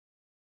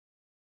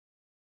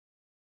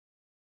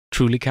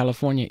Truly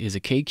California is a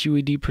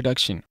KQED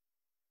production,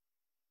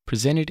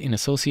 presented in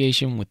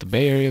association with the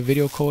Bay Area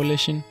Video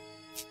Coalition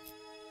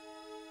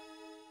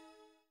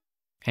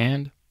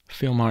and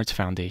Film Arts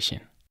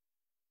Foundation.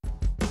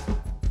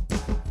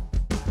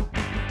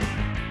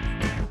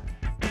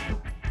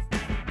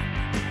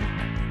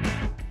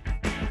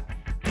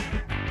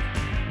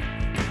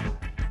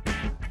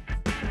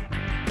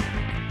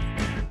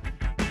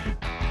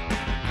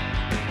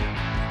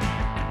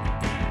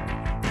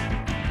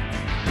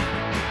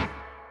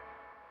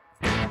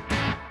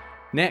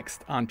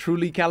 Next on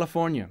Truly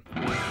California.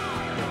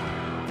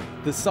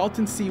 The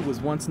Salton Sea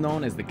was once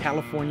known as the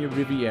California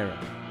Riviera.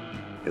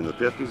 In the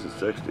 50s and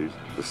 60s,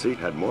 the sea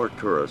had more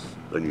tourists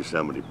than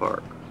Yosemite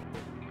Park.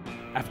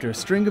 After a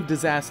string of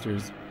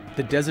disasters,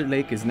 the desert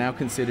lake is now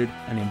considered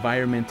an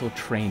environmental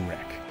train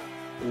wreck.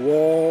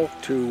 Wall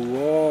to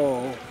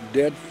wall,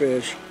 dead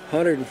fish,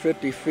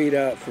 150 feet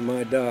out from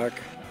my dock.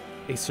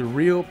 A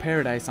surreal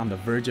paradise on the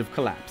verge of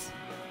collapse.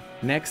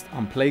 Next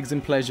on Plagues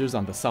and Pleasures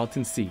on the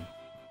Salton Sea.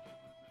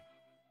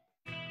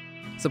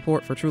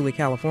 Support for Truly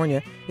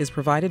California is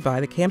provided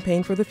by the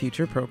Campaign for the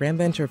Future Program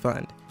Venture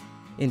Fund.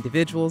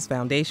 Individuals,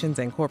 foundations,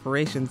 and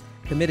corporations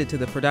committed to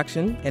the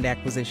production and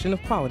acquisition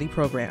of quality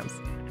programs.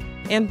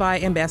 And by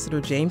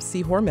Ambassador James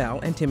C.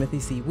 Hormel and Timothy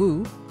C.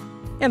 Wu,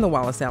 and the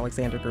Wallace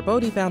Alexander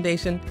Gerbode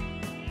Foundation,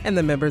 and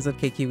the members of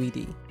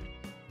KQED.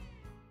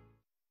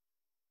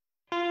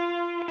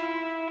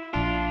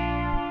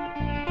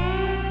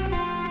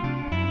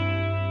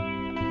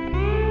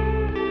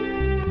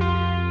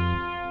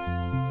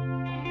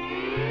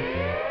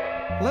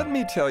 Let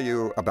me tell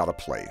you about a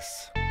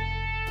place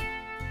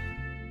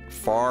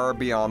far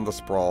beyond the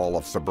sprawl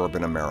of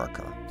suburban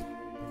America,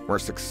 where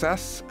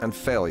success and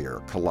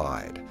failure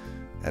collide,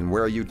 and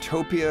where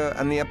utopia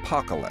and the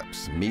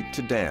apocalypse meet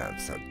to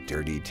dance a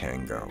dirty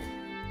tango.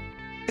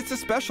 It's a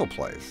special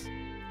place,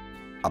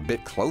 a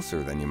bit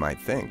closer than you might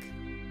think,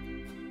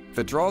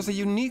 that draws a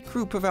unique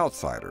group of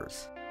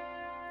outsiders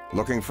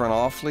looking for an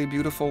awfully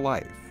beautiful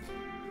life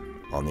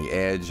on the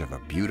edge of a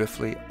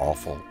beautifully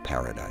awful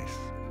paradise.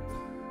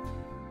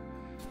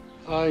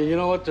 You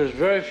know what? There's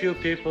very few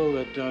people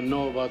that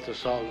know about the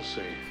Salton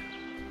Sea.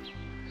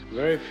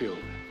 Very few.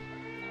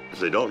 If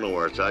they don't know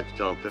where it's at, you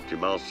tell them 50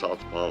 miles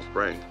south of Palm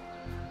Springs,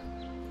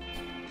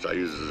 which I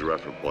use as a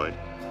reference point.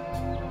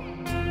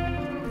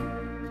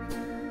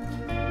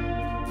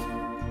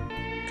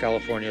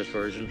 California's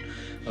version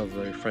of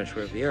the French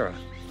Riviera,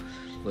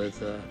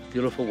 with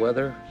beautiful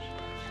weather,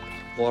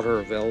 water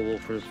available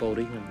for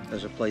boating, and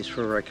as a place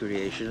for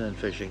recreation and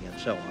fishing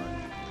and so on.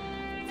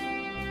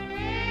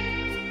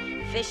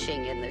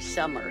 Fishing in the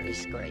summer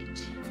is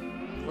great.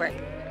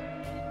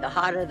 The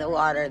hotter the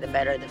water, the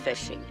better the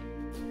fishing.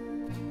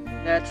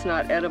 That's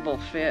not edible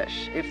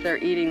fish. If they're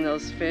eating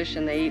those fish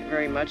and they eat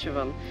very much of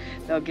them,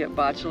 they'll get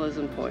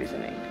botulism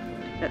poisoning.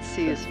 That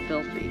sea is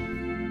filthy.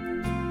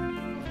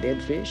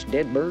 Dead fish,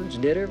 dead birds,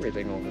 dead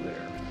everything over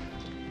there.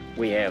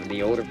 We have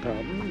the odor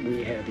problem,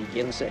 we have the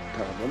insect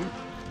problem,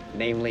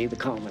 namely the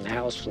common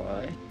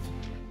housefly.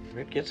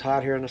 It gets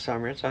hot here in the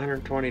summer. It's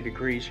 120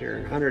 degrees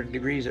here. 100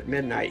 degrees at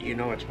midnight, you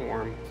know it's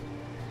warm.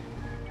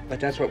 But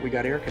that's what we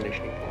got air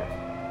conditioning for.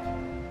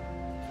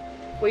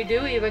 We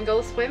do even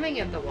go swimming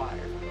in the water.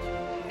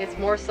 It's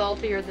more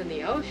saltier than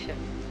the ocean.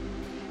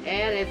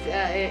 And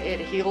it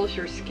heals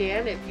your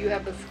skin. If you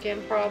have a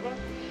skin problem,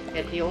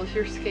 it heals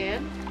your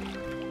skin.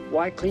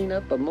 Why clean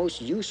up a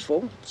most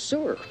useful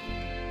sewer?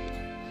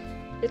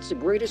 It's the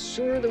greatest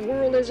sewer the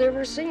world has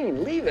ever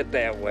seen. Leave it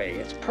that way.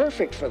 It's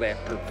perfect for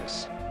that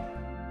purpose.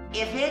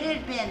 If it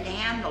had been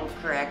handled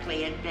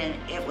correctly,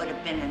 it would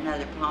have been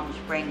another Palm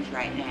Springs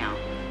right now.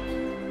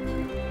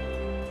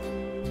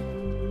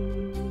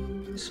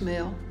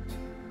 Smell.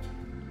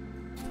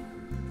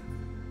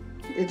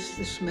 It's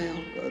the smell,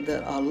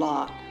 a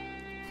lot.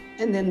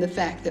 And then the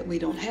fact that we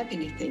don't have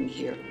anything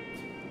here.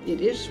 It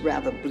is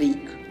rather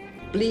bleak.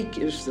 Bleak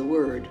is the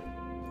word.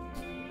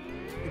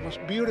 The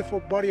most beautiful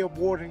body of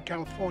water in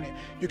California.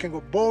 You can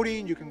go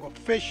boating, you can go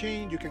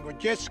fishing, you can go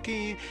jet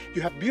skiing.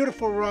 You have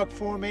beautiful rock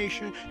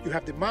formation. You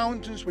have the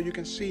mountains where you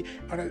can see,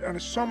 on a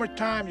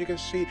summertime, you can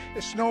see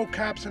the snow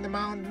caps in the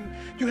mountain.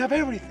 You have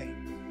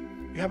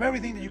everything. You have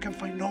everything that you can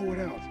find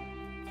nowhere else.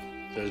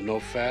 There's no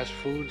fast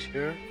foods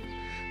here.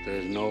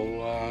 There's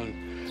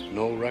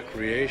no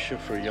recreation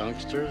for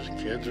youngsters,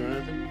 kids or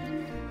anything.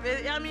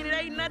 I mean, it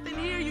ain't nothing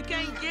here. You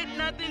can't get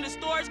nothing. The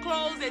store's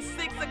closed at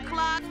 6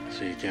 o'clock.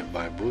 So you can't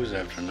buy booze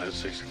after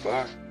 6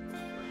 o'clock.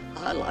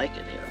 I like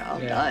it here.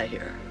 I'll die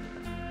here.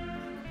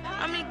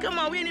 I mean, come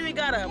on. We ain't even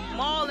got a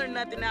mall or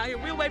nothing out here.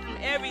 We're away from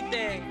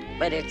everything.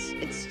 But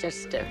it's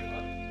just a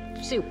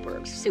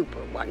super,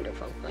 super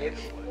wonderful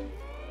place.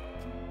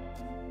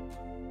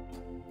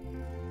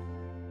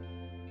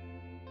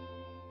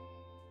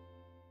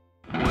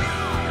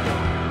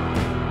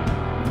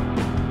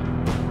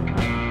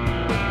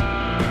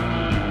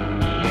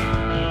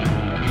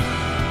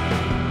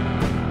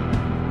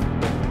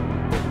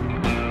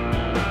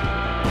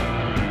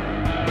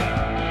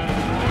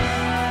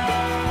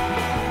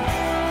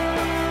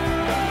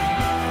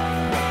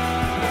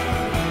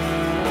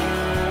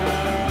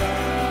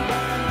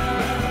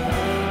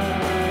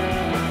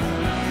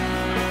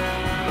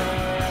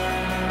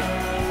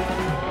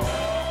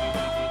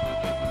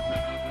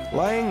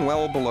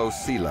 well below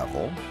sea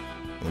level,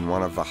 in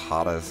one of the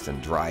hottest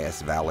and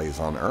driest valleys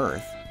on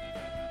Earth,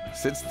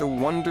 sits the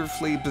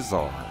wonderfully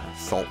bizarre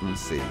Salton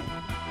Sea.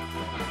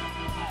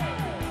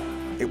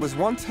 It was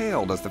once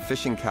hailed as the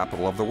fishing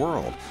capital of the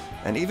world,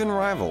 and even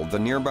rivaled the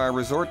nearby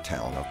resort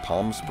town of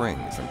Palm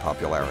Springs in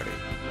popularity.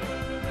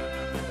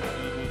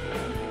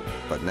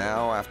 But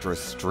now, after a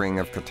string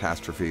of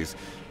catastrophes,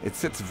 it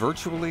sits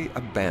virtually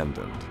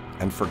abandoned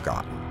and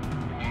forgotten.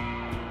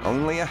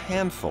 Only a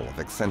handful of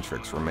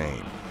eccentrics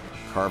remain,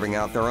 carving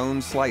out their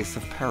own slice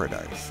of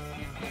paradise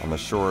on the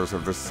shores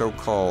of the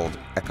so-called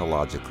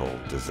ecological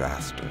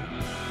disaster.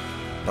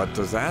 But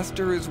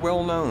disaster is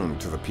well known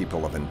to the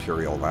people of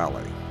Imperial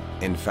Valley.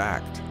 In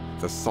fact,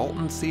 the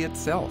Salton Sea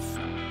itself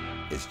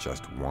is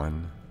just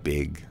one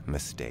big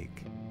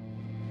mistake.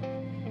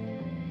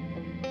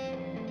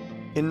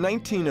 In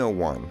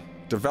 1901,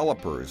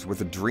 developers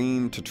with a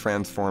dream to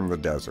transform the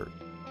desert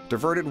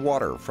diverted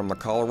water from the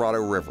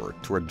Colorado River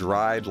to a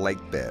dried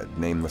lake bed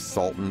named the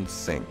Salton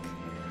Sink.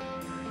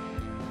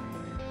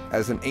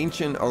 As an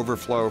ancient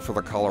overflow for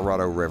the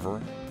Colorado River,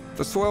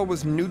 the soil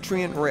was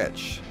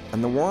nutrient-rich,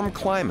 and the warm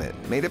climate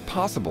made it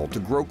possible to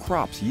grow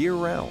crops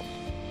year-round.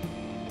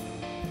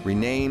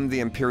 Renamed the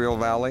Imperial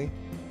Valley,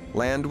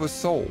 land was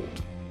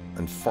sold,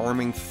 and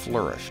farming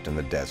flourished in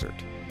the desert.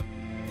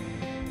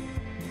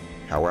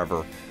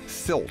 However,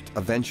 silt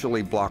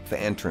eventually blocked the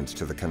entrance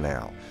to the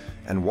canal,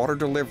 and water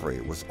delivery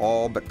was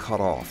all but cut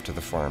off to the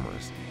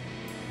farmers.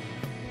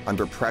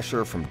 Under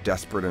pressure from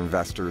desperate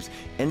investors,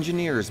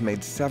 engineers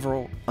made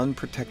several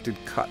unprotected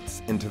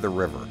cuts into the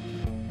river.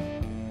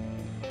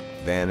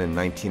 Then in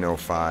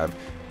 1905,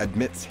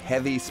 amidst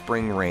heavy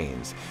spring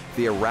rains,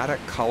 the erratic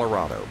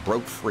Colorado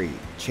broke free,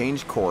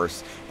 changed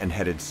course, and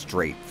headed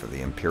straight for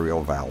the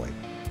Imperial Valley.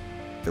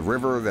 The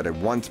river that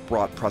had once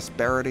brought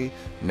prosperity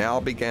now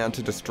began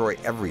to destroy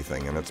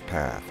everything in its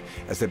path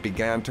as it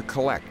began to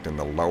collect in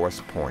the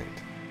lowest point,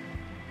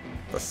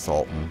 the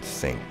Salton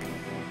Sink.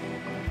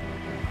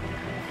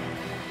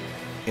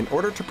 In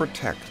order to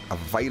protect a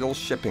vital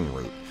shipping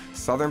route,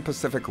 Southern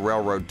Pacific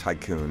Railroad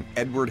tycoon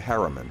Edward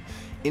Harriman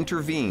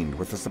intervened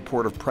with the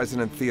support of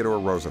President Theodore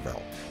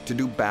Roosevelt to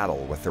do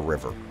battle with the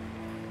river.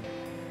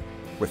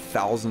 With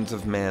thousands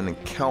of men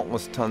and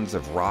countless tons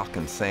of rock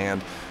and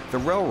sand, the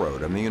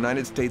railroad and the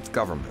United States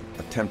government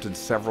attempted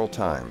several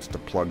times to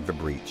plug the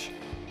breach.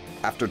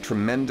 After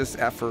tremendous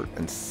effort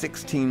and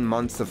 16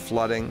 months of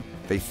flooding,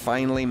 they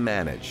finally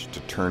managed to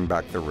turn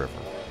back the river.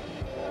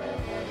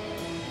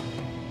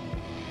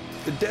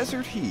 The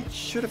desert heat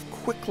should have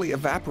quickly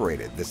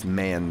evaporated this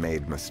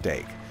man-made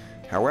mistake.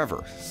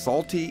 However,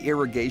 salty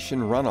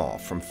irrigation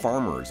runoff from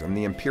farmers in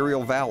the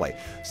Imperial Valley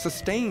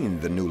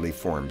sustained the newly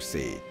formed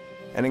sea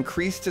and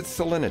increased its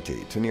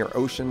salinity to near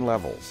ocean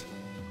levels.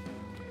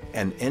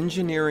 An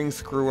engineering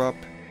screw-up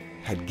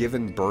had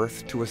given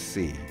birth to a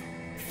sea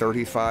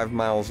 35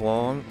 miles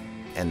long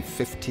and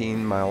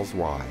 15 miles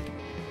wide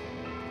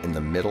in the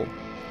middle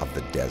of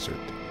the desert.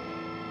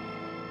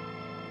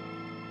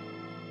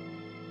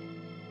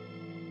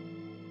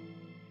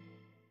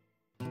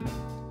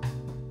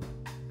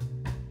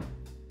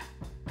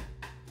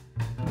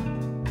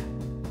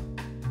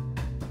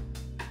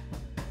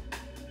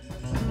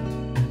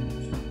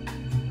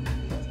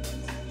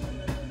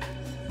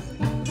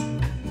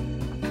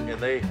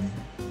 They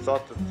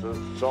thought that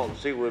the Salton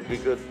Sea would be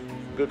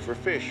good for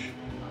fish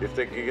if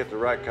they could get the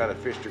right kind of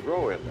fish to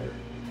grow in there.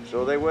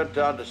 So they went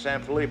down to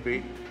San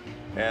Felipe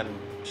and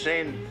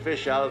seined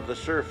fish out of the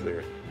surf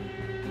there.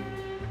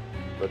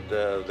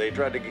 But they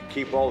tried to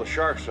keep all the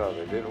sharks out.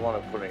 They didn't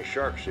want to put any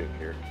sharks in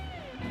here.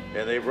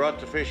 And they brought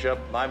the fish up.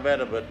 I met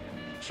them at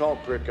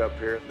Salt Creek up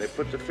here. They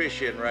put the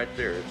fish in right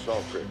there at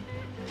Salt Creek.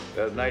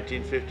 That was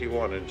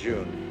 1951 in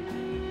June.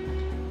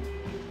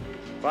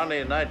 Finally,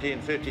 in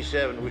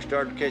 1957, we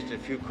started catching a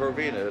few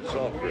corvina at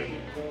Salt Creek.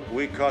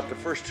 We caught the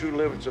first 2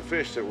 limits of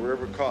fish that were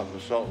ever caught in the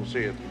Salton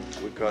Sea.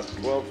 We caught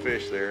 12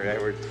 fish there,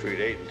 average between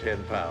 8 and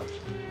 10 pounds.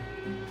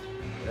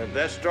 And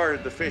that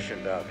started the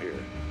fishing down here.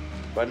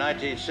 By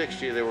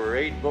 1960, there were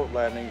 8 boat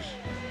landings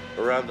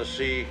around the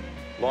sea,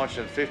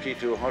 launching 50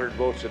 to 100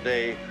 boats a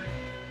day.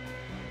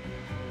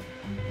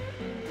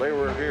 They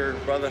were here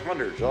by the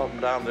hundreds, up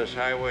and down this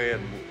highway,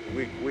 and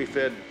we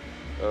fed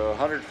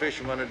 100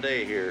 fishermen a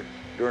day here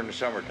during the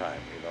summertime,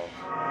 you know.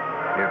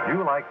 If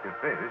you like to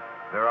fish,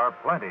 there are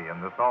plenty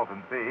in the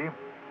Salton Sea.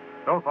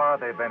 So far,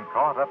 they've been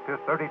caught up to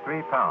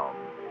 33 pounds.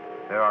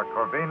 There are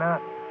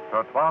corvina,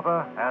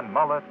 totuaba, and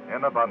mullet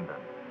in abundance.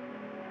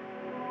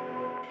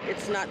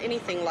 It's not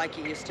anything like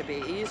it used to be.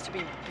 It used to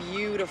be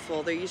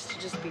beautiful. There used to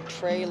just be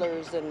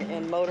trailers and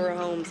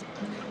motorhomes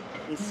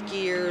and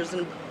skiers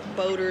and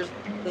boaters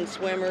and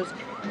swimmers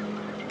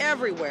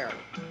everywhere.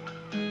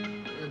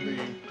 In the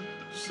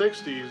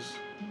 60s,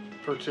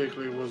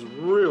 particularly, was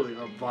really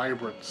a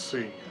vibrant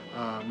sea.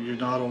 You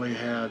not only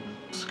had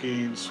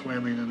skiing,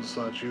 swimming, and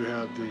such, you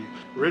had the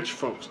rich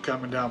folks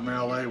coming down from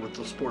LA with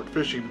the sport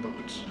fishing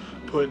boats,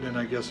 putting in,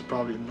 I guess,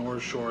 probably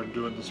North Shore and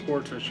doing the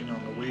sport fishing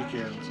on the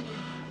weekends,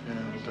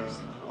 and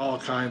all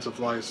kinds of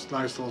nice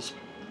little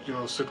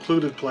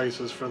secluded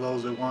places for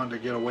those that wanted to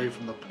get away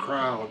from the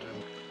crowd.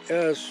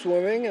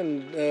 Swimming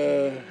and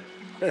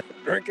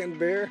drinking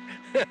beer.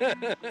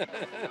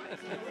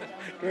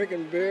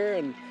 Drinking beer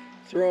and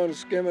throwing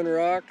skimming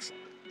rocks.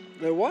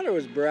 The water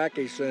was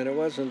brackish then. It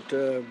wasn't.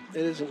 It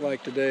isn't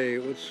like today.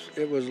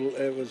 It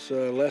was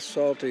less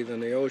salty than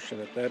the ocean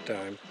at that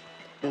time.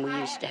 And we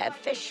used to have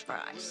fish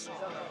fries.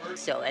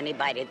 So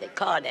anybody that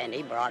caught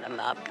any brought them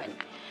up, and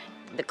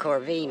the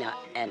corvina,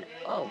 and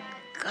oh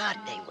God,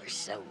 they were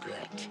so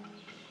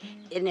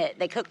good.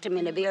 They cooked them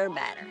in a beer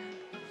batter.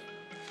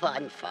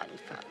 Fun, fun,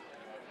 fun.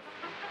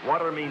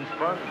 Water means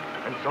fun,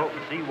 and Salton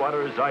Sea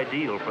water is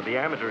ideal for the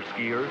amateur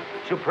skier,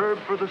 superb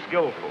for the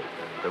skillful.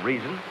 The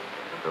reason?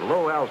 The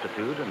low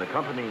altitude and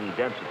accompanying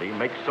density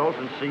makes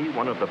Salton Sea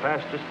one of the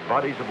fastest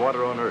bodies of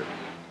water on Earth.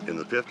 In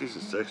the 50s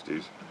and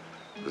 60s,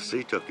 the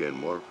sea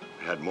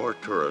had more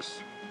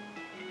tourists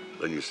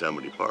than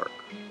Yosemite Park.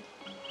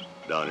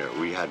 Down there,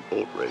 we had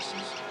boat races.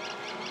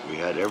 We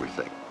had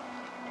everything.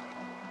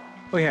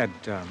 We had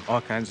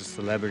all kinds of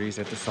celebrities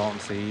at the Salton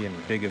Sea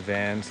and big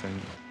events,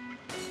 and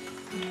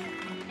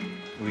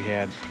we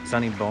had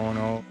Sonny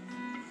Bono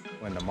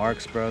and the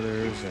Marx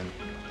Brothers, and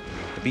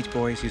the Beach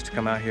Boys used to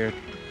come out here.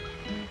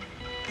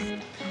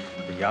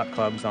 The yacht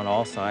clubs on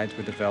all sides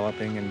were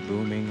developing and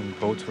booming, and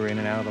boats were in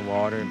and out of the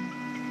water.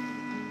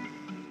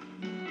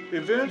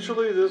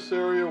 Eventually, this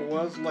area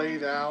was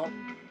laid out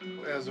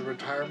as a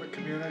retirement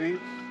community.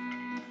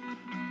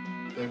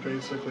 They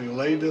basically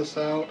laid this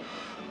out,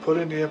 put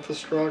in the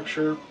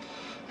infrastructure,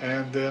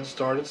 and then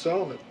started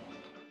selling it.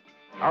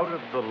 Out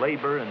of the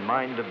labor and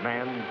mind of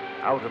man,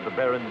 out of the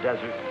barren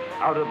desert,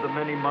 out of the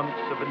many months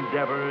of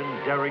endeavor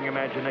and daring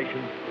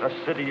imagination, a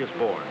city is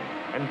born.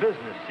 And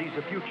business sees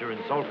a future in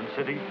Salton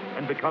City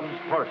and becomes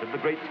part of the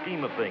great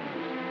scheme of things.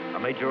 A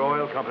major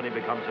oil company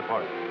becomes a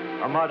part.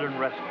 A modern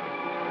restaurant.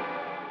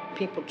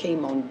 People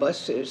came on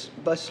buses,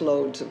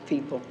 busloads of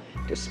people,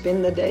 to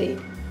spend the day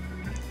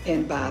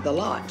and buy the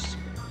lots.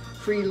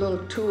 Free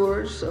little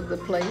tours of the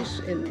place,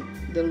 and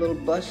the little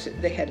bus.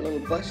 They had little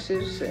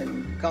buses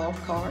and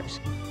golf carts.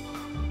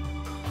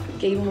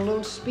 Gave them a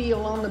little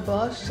spiel on the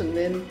bus, and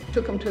then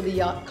took them to the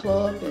yacht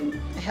club and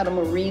had a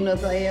marina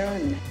there,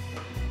 and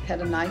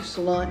had a nice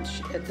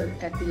lunch at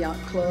the yacht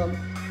club.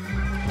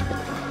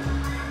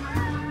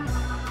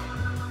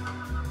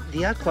 The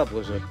yacht club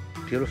was a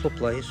beautiful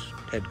place,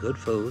 had good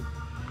food,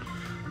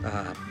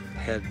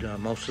 had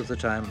most of the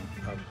time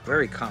a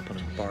very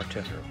competent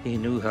bartender. He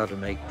knew how to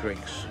make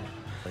drinks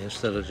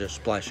instead of just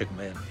splashing them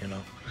in, you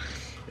know.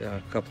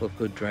 A couple of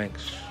good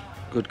drinks,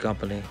 good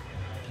company,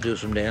 do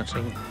some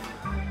dancing.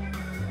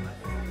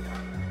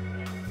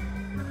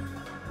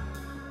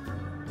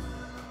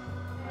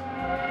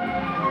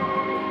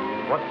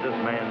 What does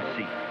man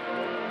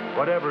seek?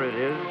 Whatever it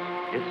is,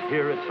 it's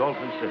here at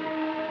Salton City.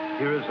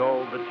 Here is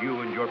all that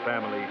you and your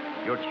family,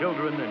 your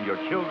children and your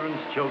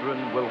children's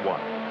children will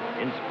want.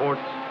 In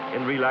sports,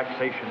 in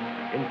relaxation,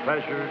 in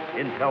pleasure,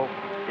 in health,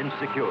 in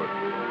security.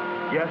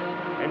 Yes,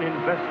 an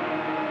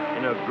investment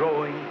in a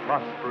growing,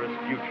 prosperous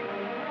future.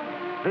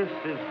 This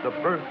is the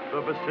birth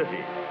of a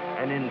city,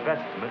 an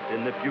investment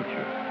in the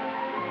future.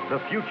 The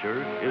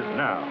future is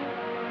now.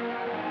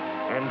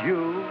 And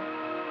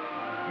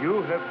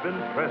you have been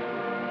present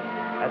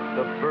at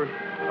the birth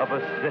of a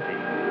city.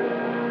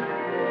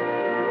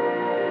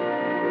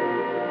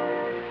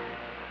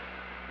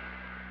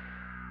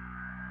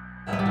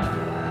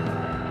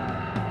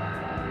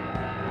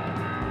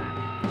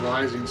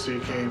 Rising sea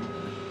came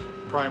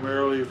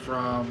primarily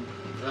from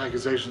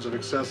accusations of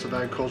excessive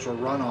agricultural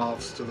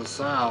runoffs to the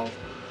south.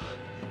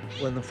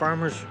 When the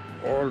farmers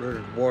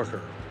ordered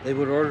water, they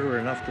would order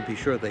enough to be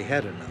sure they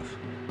had enough.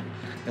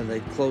 And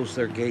they'd close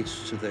their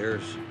gates to their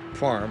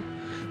farm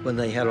when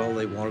they had all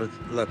they wanted,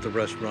 let the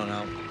rest run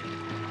out,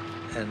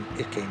 and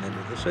it came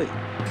into the sea.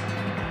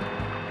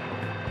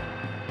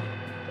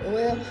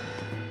 Well,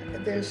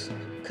 there's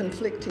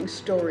conflicting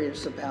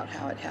stories about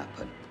how it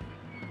happened.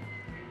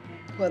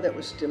 Whether it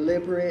was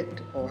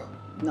deliberate or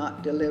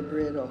not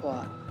deliberate or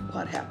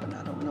what happened,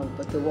 I don't know,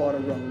 but the water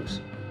rose.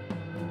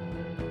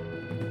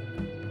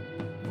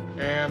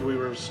 And we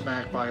were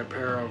smacked by a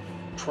pair of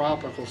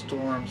tropical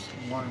storms,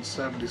 one in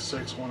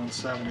 76, one in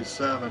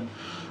 77,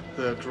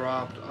 that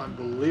dropped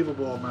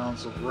unbelievable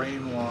amounts of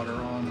rainwater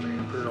on the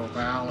Imperial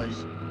Valley.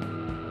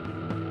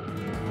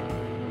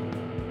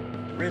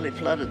 Really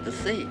flooded the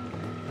sea.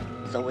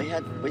 So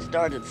we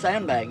started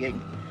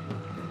sandbagging,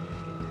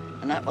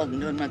 and that wasn't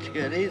doing much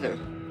good either.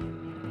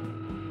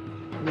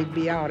 We'd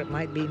be out, it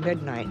might be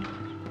midnight.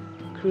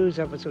 Crews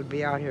of us would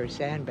be out here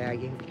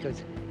sandbagging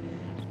because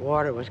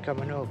water was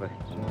coming over.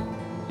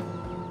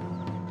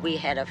 We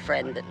had a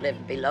friend that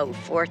lived below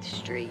 4th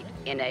Street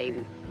in a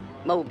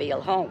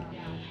mobile home,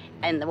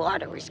 and the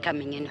water was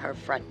coming in her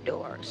front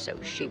door. So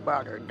she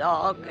brought her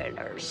dog and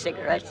her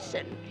cigarettes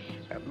and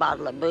her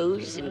bottle of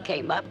booze and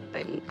came up,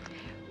 and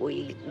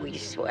we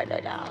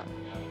sweated out.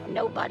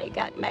 Nobody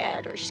got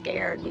mad or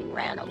scared and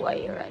ran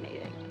away or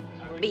anything.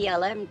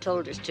 BLM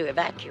told us to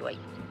evacuate.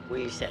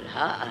 We said,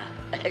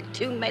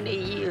 too many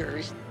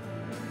years.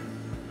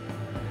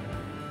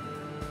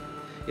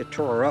 It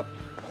tore up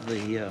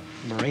the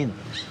marina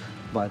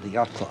by the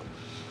yacht club.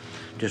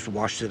 Just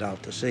washed it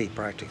out to sea,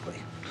 practically.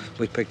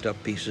 We picked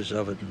up pieces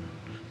of it, and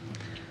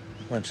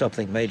when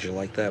something major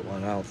like that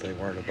went out, they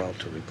weren't about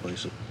to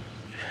replace it.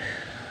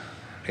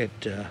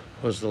 It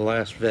was the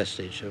last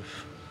vestige of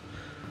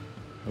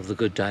the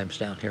good times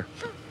down here.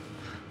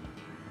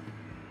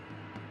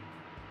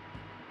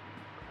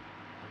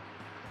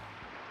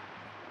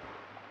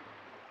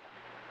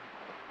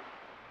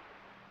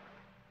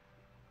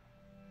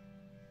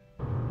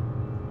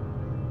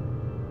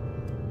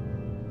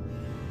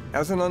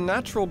 As an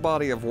unnatural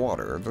body of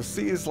water, the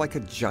sea is like a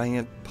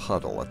giant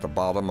puddle at the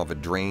bottom of a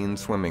drained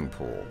swimming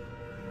pool.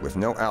 With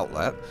no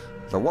outlet,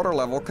 the water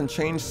level can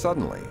change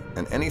suddenly,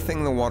 and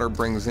anything the water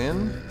brings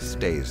in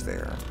stays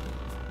there.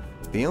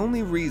 The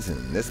only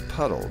reason this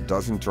puddle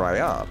doesn't dry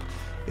up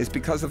is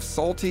because of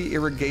salty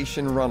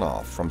irrigation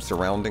runoff from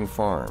surrounding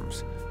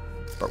farms.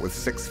 But with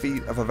 6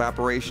 feet of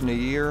evaporation a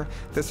year,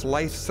 this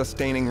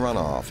life-sustaining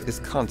runoff is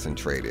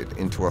concentrated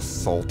into a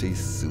salty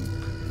soup.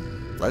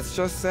 Let's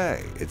just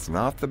say it's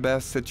not the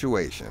best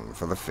situation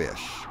for the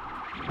fish.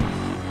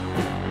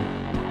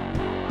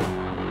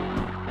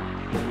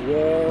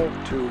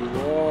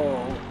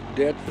 Wall-to-wall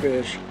dead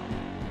fish,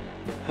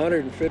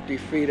 150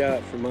 feet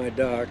out from my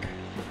dock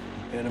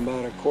and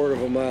about a quarter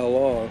of a mile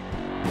long.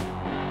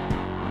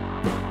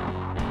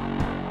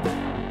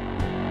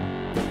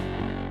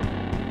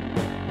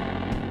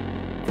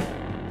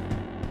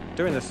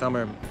 During the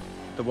summer,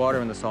 the water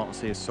in the Salton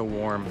Sea is so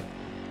warm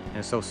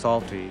and so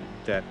salty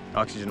that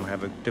oxygen will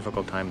have a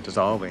difficult time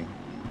dissolving.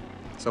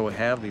 So we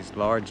have these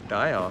large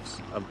die-offs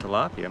of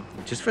tilapia,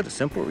 just for the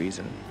simple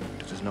reason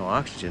that there's no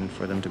oxygen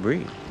for them to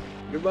breathe.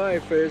 Goodbye,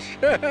 fish.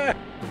 And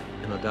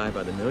they'll die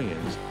by the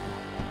millions.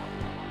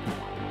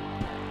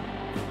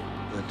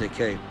 The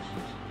decay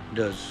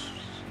does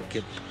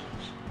get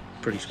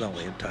pretty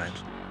smelly at times.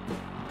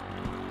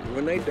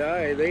 When they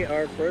die, they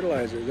are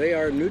fertilizer. They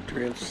are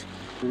nutrients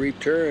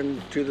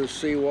returned to the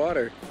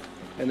seawater.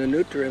 And the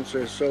nutrients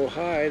are so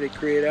high, they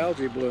create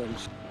algae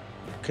blooms.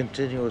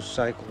 Continuous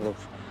cycle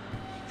of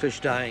fish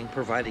dying,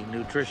 providing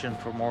nutrition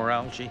for more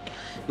algae,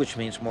 which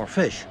means more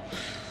fish.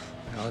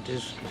 You know,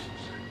 there's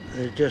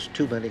just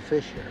too many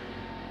fish here.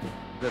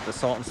 That the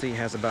Salton Sea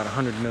has about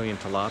 100 million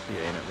tilapia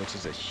in it, which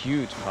is a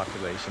huge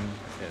population.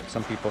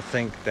 Some people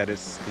think that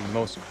it's the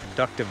most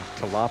productive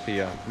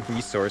tilapia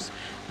resource,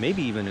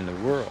 maybe even in the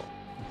world.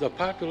 The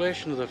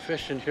population of the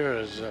fish in here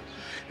is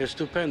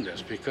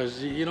stupendous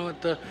because, you know,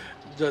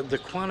 the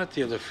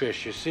quantity of the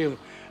fish, you see them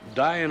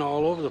dying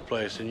all over the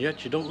place, and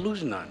yet you don't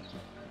lose none.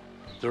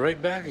 They're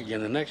right back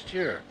again the next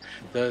year.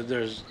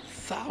 There's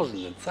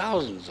thousands and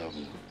thousands of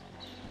them.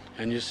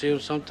 And you see them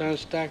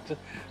sometimes stacked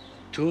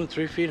 2 and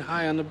 3 feet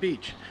high on the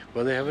beach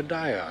where they have a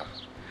die-off.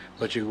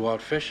 But you go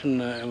out fishing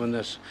when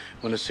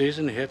the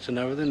season hits and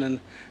everything,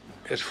 and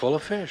it's full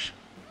of fish.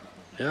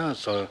 Yeah,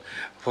 so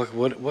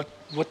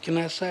what can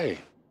I say?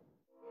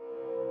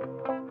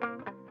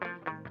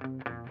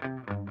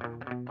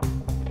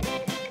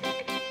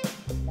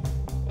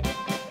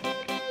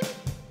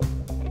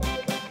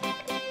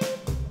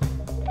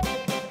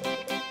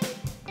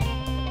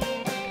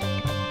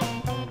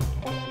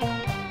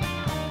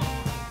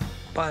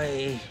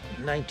 By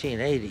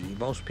 1980,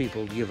 most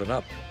people had given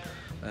up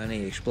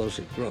any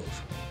explosive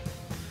growth.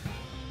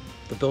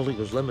 The building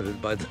was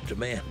limited by the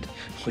demand,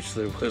 which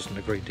there wasn't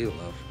a great deal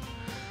of.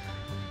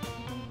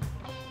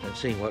 And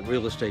seeing what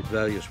real estate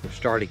values were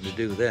starting to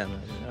do then,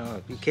 you know,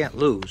 if you can't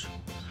lose,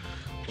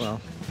 well,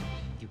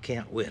 you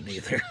can't win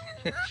either.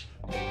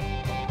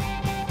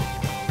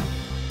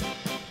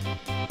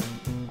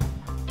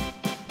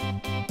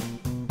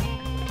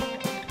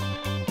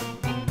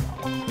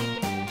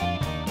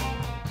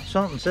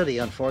 Salton City,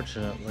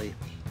 unfortunately,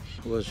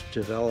 was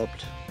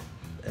developed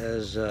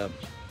as a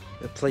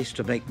place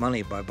to make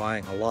money by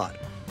buying a lot.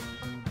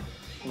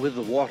 With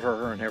the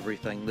water and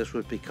everything, this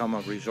would become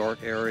a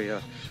resort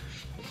area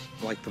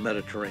like the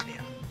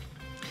Mediterranean.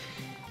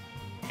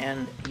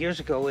 And years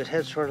ago, it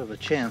had sort of a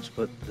chance,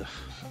 but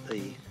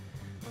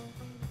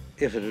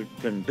if it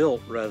had been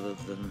built rather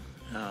than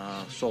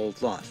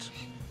sold lots.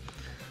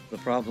 The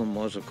problem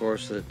was, of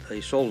course, that they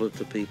sold it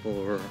to people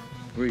who were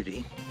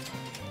greedy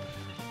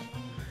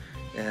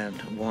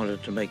and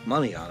wanted to make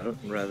money on it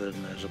rather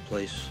than as a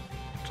place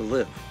to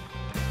live.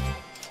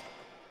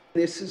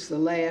 This is the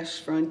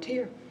last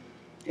frontier.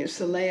 It's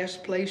the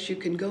last place you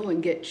can go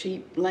and get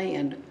cheap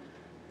land.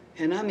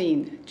 And I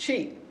mean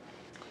cheap.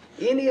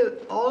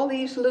 All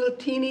these little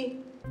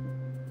teeny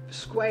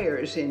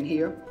squares in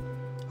here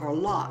are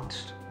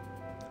lots.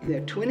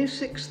 There are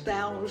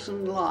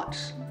 26,000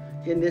 lots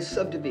in this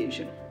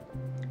subdivision.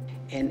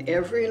 And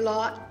every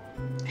lot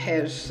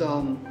has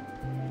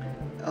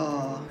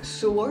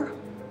sewer.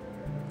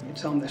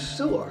 It's on the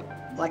sewer,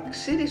 like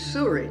city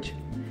sewerage.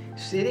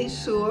 City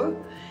sewer,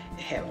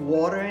 have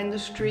water in the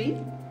street,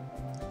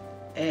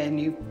 and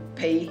you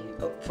pay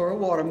for a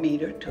water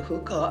meter to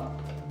hook up.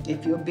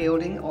 If you're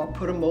building or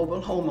put a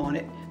mobile home on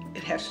it,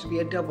 it has to be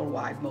a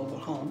double-wide mobile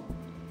home.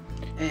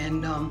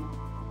 And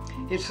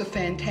It's a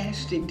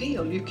fantastic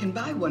deal. You can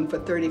buy one for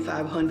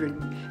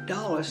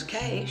 $3,500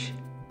 cash.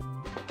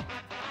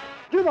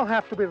 You don't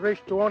have to be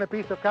rich to own a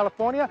piece of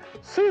California.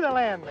 See the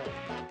land, man.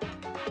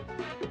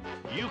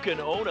 You can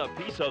own a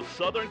piece of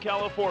Southern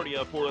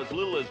California for as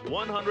little as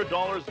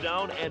 $100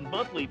 down and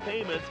monthly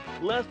payments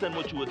less than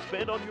what you would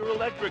spend on your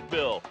electric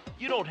bill.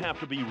 You don't have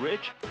to be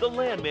rich. The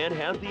landman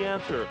has the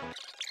answer.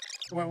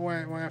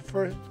 When I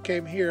first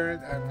came here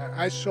and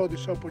I saw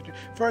this opportunity,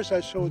 first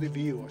I saw the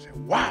view. I said,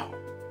 wow,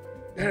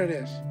 there it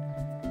is.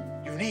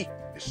 Unique,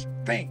 this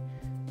thing.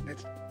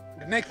 It's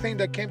the next thing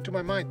that came to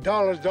my mind,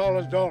 dollars.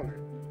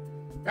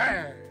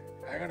 Man,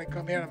 I'm gonna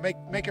come here and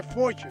make a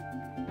fortune.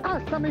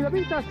 Hasta mi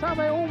bebita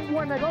sabe un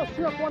buen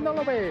negocio cuando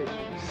lo ve.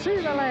 See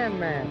the land,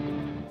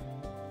 man.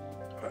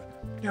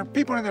 You know,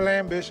 people in the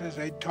land business,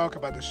 they talk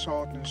about the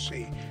Salton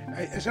Sea.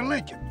 It's a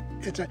legend.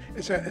 It's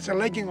a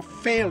legend of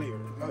failure,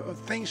 of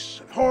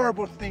things,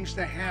 horrible things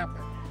that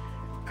happen.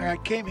 And I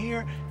came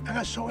here and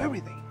I saw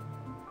everything.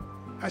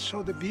 I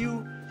saw the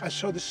view, I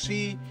saw the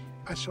sea,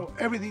 I saw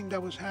everything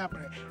that was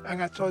happening.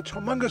 And I saw a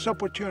tremendous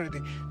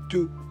opportunity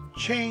to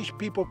change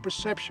people's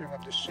perception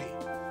of the sea.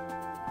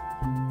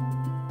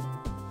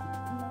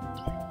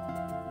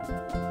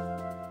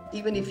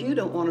 Even if you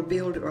don't want to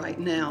build it right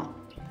now,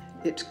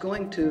 it's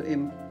going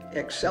to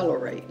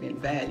accelerate in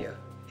value.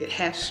 It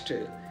has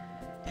to.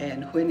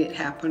 And when it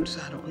happens,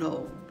 I don't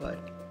know, but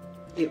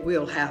it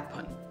will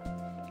happen.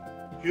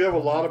 You have a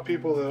lot of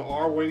people that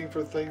are waiting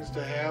for things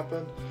to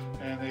happen,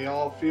 and they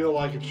all feel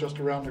like it's just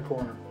around the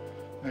corner.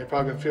 And they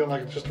probably been feeling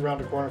like it's just around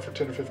the corner for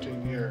 10 or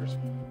 15 years.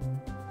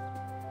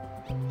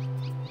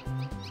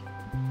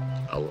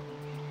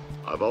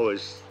 I've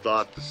always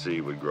thought the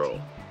sea would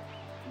grow,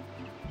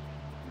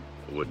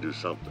 would do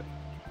something.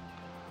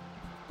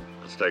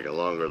 It's taken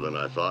longer than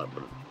I thought,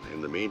 but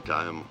in the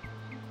meantime,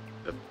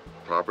 if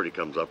property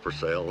comes up for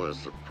sale and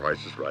the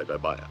price is right, I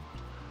buy it.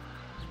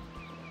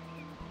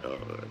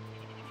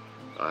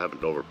 I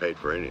haven't overpaid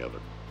for any of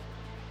it,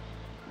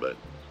 but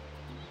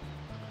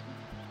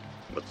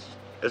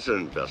it's an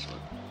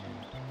investment.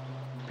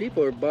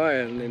 People are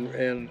buying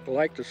and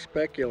like to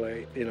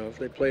speculate. You know, if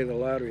they play the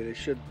lottery, they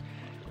should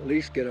at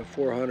least get a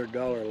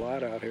 $400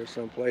 lot out here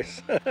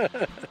someplace.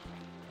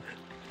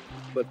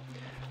 But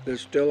there's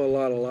still a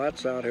lot of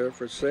lots out here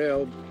for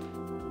sale.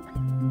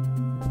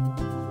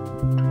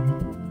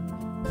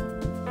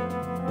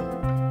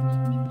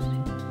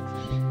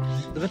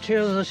 The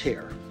material is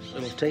here.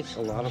 It'll take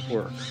a lot of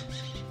work,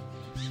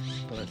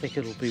 but I think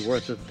it'll be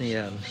worth it in the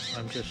end.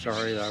 I'm just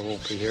sorry that I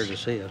won't be here to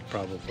see it,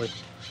 probably.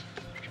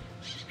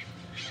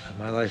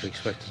 My life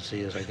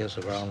expectancy is, I guess,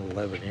 around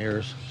 11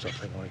 years,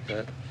 something like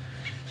that.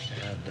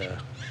 And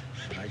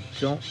I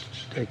don't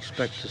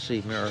expect to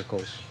see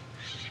miracles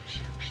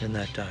in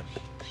that time.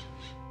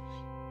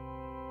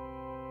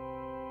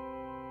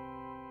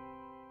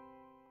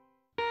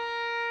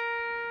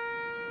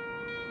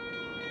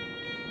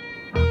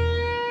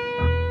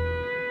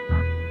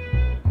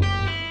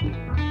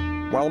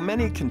 While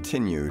many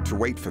continue to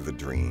wait for the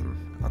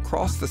dream,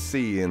 across the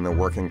sea in the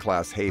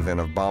working-class haven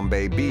of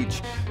Bombay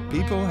Beach,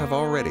 people have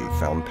already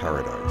found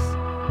paradise.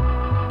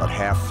 But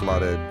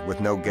half-flooded,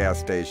 with no gas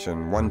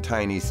station, one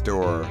tiny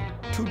store,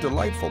 two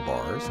delightful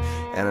bars,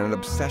 and an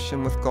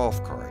obsession with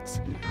golf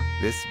carts,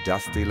 this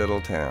dusty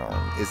little town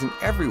isn't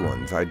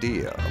everyone's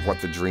idea of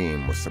what the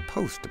dream was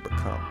supposed to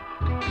become.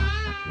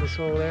 This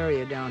whole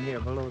area down here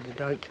below the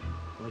dike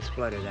was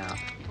flooded out.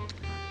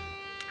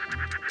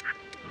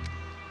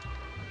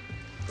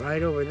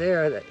 Right over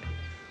there,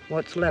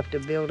 what's left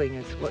of building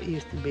is what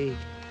used to be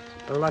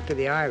the Luck of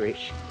the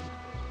Irish.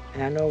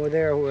 And over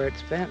there where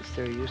it's fenced,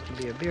 there used to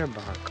be a beer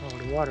bar called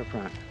the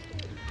Waterfront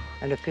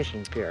and a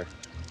fishing pier.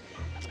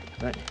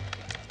 But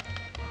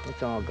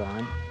it's all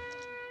gone.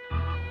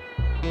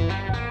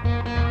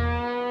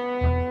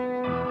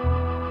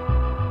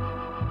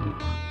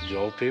 The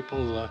old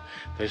people,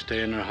 they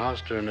stay in their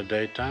house during the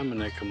daytime and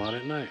they come out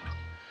at night.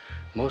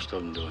 Most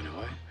of them do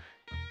anyway.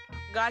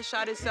 Guy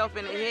shot himself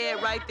in the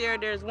head right there.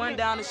 There's one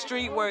down the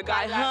street where a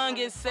guy hung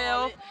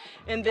himself.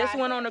 And this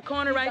one on the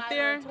corner right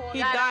there, he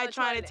died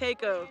trying to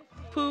take a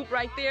poop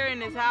right there in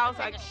his house.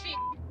 A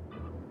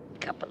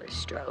couple of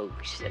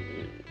strokes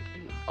and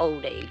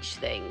old age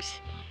things.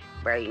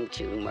 Brain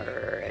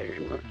tumor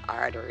and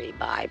artery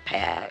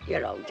bypass, you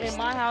know. In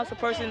my house, a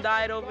person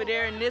died over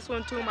there, and this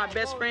one too, my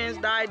best friends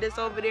died this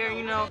over there,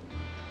 you know.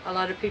 A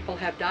lot of people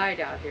have died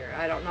out here.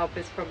 I don't know if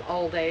it's from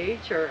old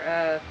age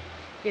or,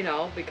 you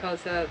know,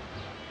 because of,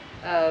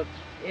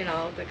 you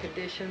know, the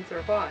conditions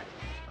or what.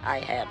 I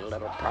had a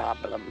little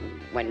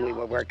problem when we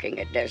were working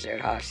at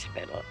Desert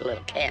Hospital, a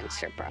little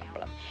cancer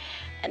problem.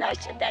 And I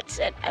said, that's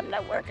it, I'm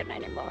not working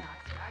anymore.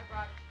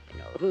 You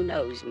know, who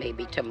knows,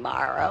 maybe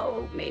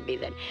tomorrow, maybe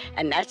then.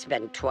 And that's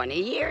been 20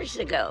 years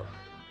ago.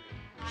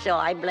 So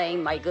I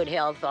blame my good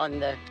health on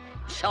the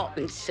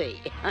Salton Sea.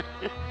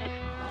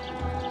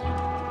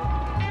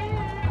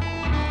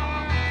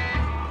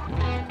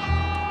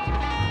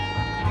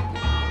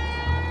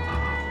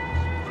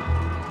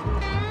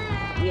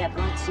 We have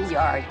lots of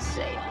yard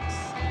sales.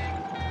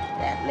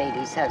 That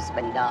lady's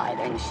husband died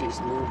and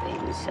she's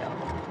moving, so.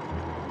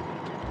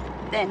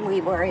 Then we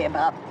worry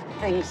about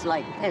things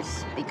like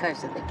this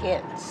because of the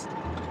kids.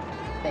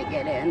 They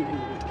get in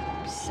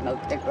and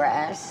smoke the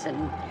grass,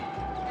 and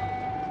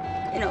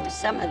you know,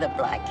 some of the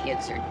black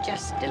kids are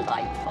just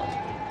delightful.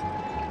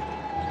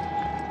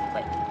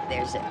 But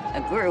there's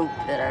a group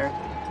that are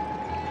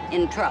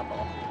in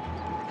trouble.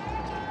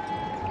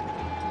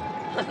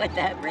 Look at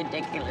that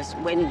ridiculous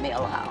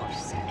windmill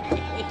house.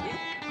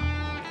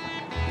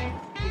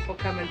 People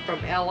coming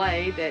from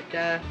LA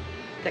that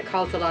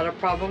cause a lot of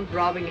problems,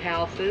 robbing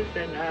houses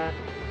and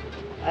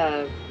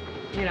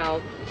you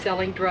know,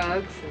 selling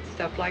drugs and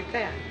stuff like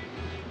that.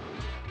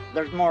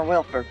 There's more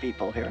welfare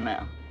people here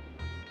now.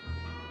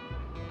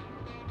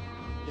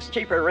 It's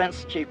cheaper,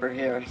 rent's cheaper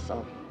here,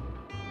 so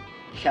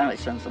the county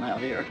sends them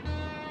out here.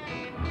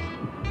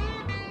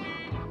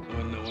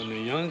 When the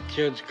young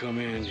kids come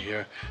in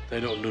here, they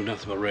don't do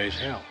nothing but raise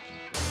hell.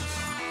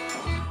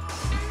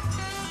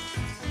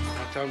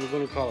 That time we're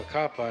going to call a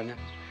cop on you.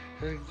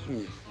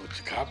 What's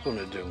the cop going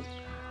to do?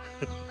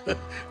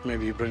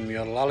 Maybe you bring me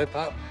a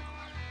lollipop?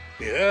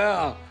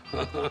 Yeah.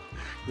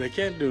 They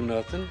can't do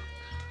nothing.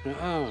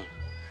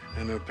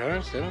 And their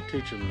parents, they don't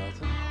teach them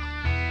nothing.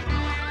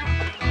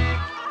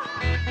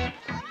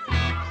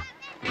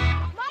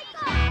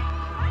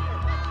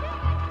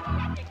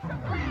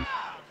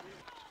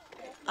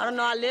 I don't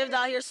know, I lived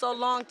out here so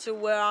long to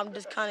where I'm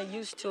just kind of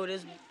used to it.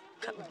 It's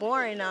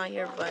boring out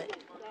here, but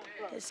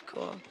it's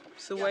cool.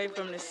 It's away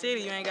from the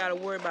city. You ain't got to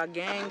worry about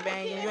gang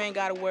banging. You ain't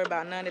got to worry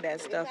about none of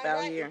that stuff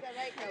out here.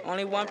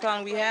 Only one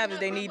problem we have is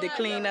they need to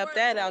clean up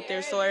that out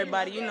there so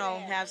everybody, you know,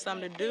 have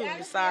something to do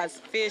besides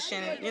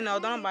fishing. You know,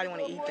 don't nobody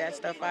want to eat that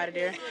stuff out of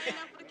there.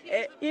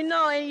 You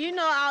know,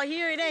 out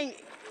here it ain't,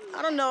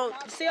 I don't know,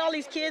 see all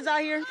these kids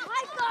out here?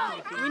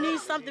 We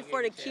need something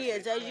for the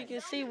kids. As you can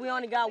see, we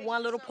only got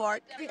one little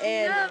park,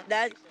 and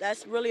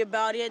that's really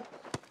about it.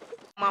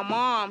 My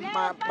mom,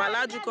 my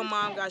biological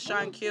mom, got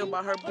shot and killed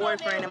by her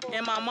boyfriend,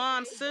 and my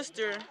mom's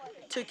sister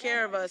took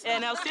care of us.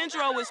 And El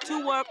Centro was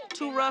too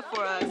rough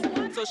for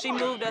us, so she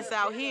moved us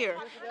out here.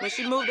 When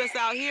she moved us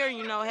out here,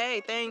 you know,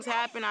 hey, things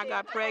happen. I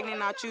got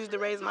pregnant. I choose to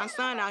raise my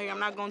son out here. I'm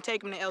not going to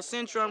take him to El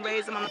Centro and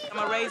raise him. I'm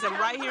going to raise him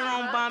right here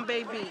on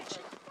Bombay Beach.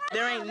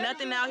 There ain't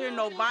nothing out here,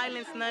 no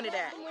violence, none of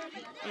that.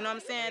 You know what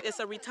I'm saying? It's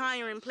a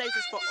retiring place.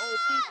 It's for old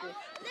people.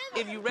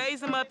 If you raise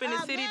them up in the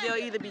city, they'll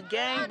either be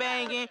gang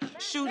banging,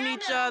 shooting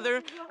each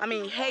other. I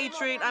mean,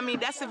 hatred. I mean,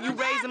 that's if you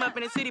raise them up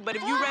in the city. But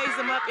if you raise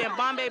them up in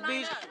Bombay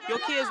Beach, your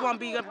kids won't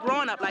be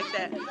growing up like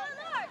that.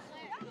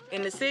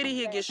 In the city,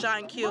 he'll get shot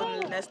and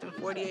killed in less than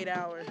 48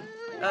 hours.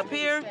 Up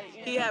here,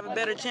 he have a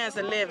better chance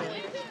of living.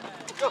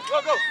 Go,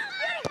 go, go!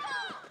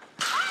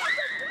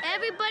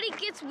 Everybody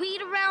gets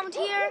weed around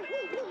here,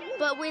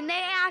 but when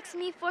they ask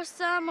me for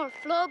some or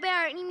Flaubert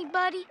or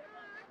anybody,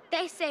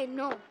 they say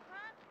no.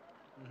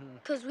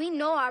 Because we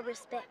know our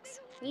respects.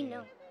 We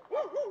know.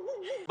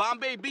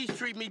 Bombay Beach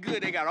treat me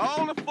good. They got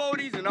all the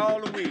 40s and all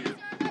the weed.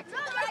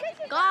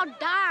 God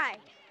died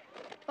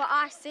for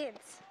our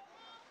sins.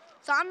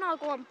 So I'm not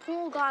going to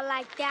pull God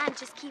like that and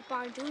just keep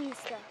on doing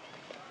stuff,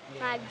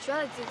 like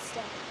drugs and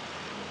stuff.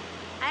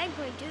 I ain't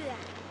going to do that.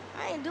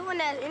 I ain't doing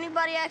that.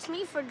 Anybody ask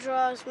me for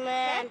drugs,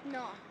 man? Heck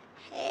no.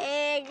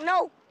 Heck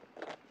no.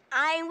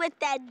 I ain't with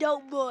that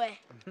dope boy.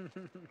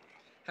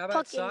 How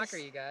about soccer,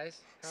 you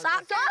guys?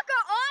 Soccer?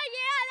 Oh,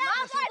 yeah,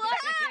 that's my sport.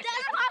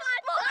 That's my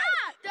sport.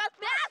 That's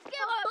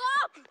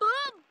basketball,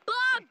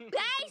 football,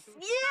 base,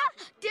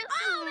 yeah,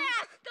 all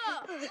that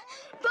stuff.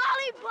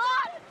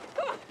 Volleyball.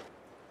 Come on.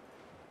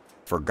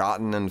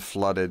 Forgotten and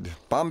flooded,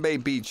 Bombay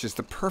Beach is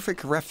the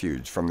perfect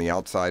refuge from the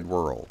outside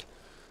world.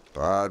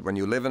 But when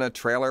you live in a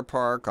trailer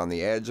park on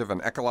the edge of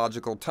an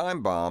ecological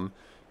time bomb,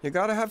 you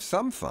gotta have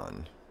some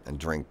fun and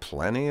drink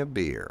plenty of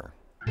beer.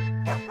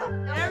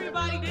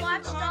 Everybody, this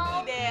is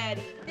Honky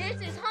Daddy.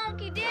 This is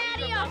Honky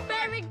Daddy, our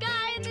favorite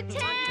guy in the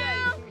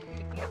town.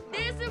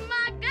 This is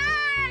my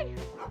guy.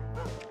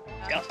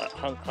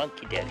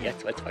 Honky Daddy,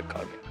 that's what I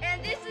call him.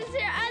 And this is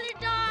your other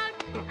dog.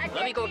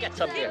 Let me go get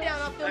some beer.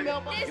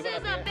 This is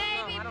a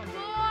baby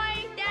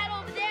boy. That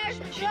over there is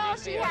the girl.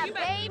 She has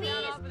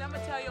babies.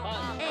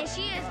 And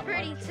she is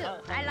pretty too.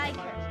 I like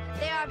her.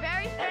 They are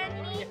very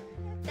friendly.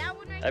 That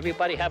one right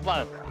Everybody have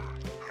one.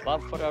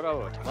 One for the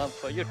road, one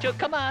for you too.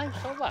 Come on,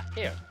 so what?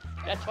 Here,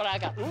 that's what I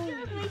got. Ooh,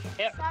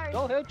 here,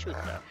 don't hurt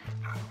yourself.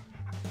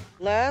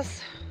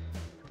 Les,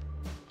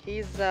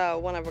 he's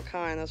one of a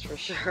kind, that's for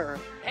sure.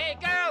 Hey,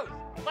 girls,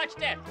 watch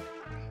that.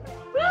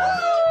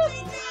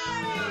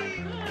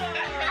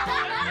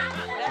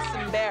 That's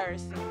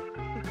embarrassing.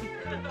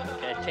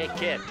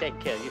 Okay, take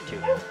care, you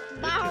too.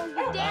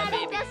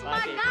 Daddy, that's my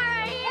guy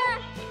right here.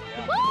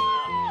 Yeah.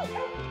 Woo!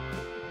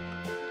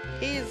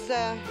 He's,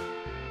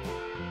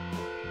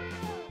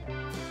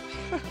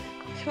 what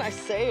can I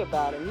say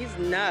about him? He's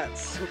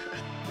nuts.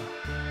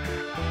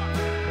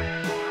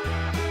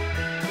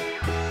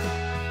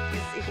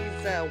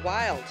 he's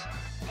wild.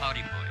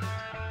 Howdy, boy.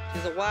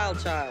 He's a wild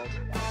child.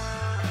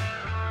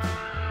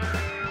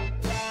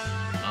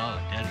 Oh,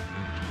 Daddy.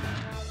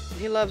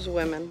 He loves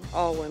women,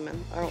 all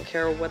women. I don't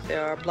care what they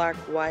are, black,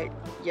 white,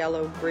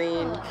 yellow,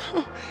 green.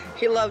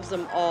 He loves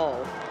them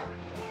all.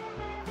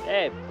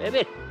 Hey,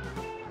 baby.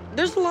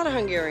 There's a lot of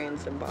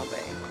Hungarians in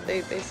Bombay.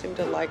 They seem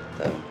to like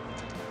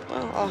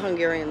well, all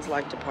Hungarians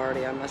like to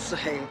party, I must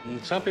say.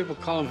 And some people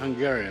call them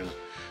Hungarians,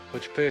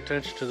 but you pay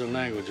attention to the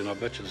language, and I'll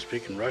bet you they're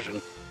speaking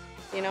Russian.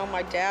 You know,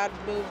 my dad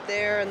moved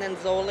there, and then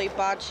Zoli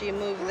Bachi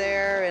moved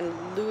there, and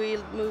Louis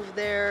moved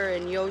there,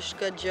 and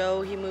Yoshka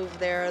Joe, he moved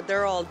there.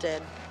 They're all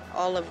dead.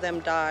 All of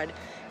them died.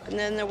 And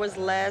then there was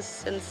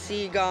Les and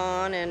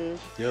Sigon, and...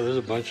 Yeah, there's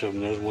a bunch of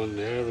them. There's one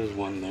there, there's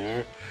one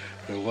there.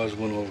 There was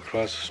one over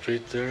across the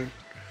street there.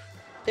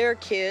 There are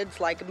kids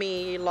like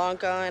me,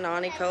 Lanka and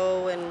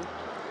Aniko, and...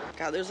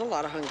 God, there's a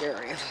lot of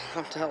Hungarians,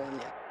 I'm telling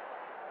you.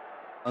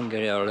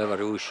 Hungarian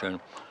Revolution,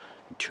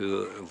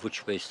 to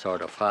which we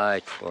started a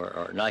fight for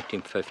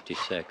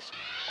 1956.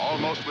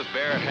 Almost with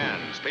bare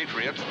hands,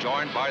 patriots,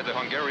 joined by the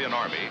Hungarian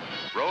army,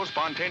 rose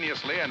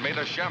spontaneously and made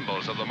a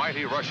shambles of the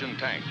mighty Russian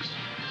tanks.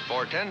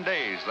 For 10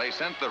 days, they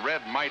sent the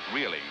Red Might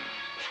reeling.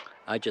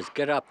 I just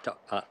get up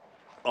to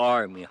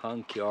army,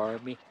 hunky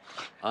army.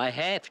 I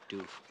have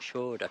to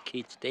show the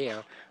kids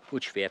there,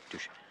 which we have to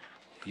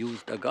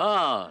use the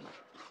gun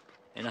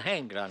and a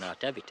hand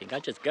grenade, everything. I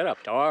just get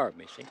up to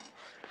army, see?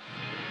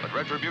 But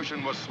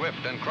retribution was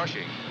swift and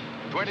crushing.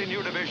 20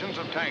 new divisions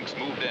of tanks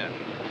moved in.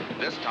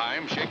 This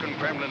time, shaken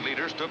Kremlin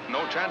leaders took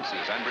no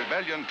chances, and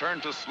rebellion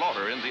turned to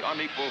slaughter in the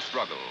unequal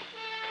struggle.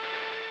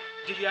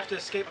 Did you have to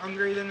escape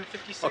Hungary then in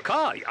 '56?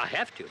 Okay, I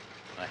have to.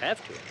 I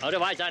have to.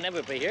 Otherwise, I'd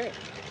never be here.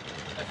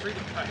 A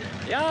freedom fighter.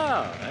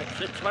 Yeah,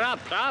 that's what I'm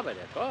proud of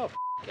it. Oh,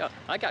 yeah,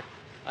 I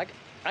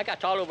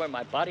got all over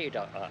my body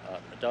the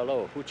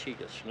little hoochie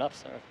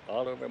snuffs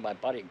all over my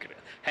body,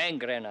 hand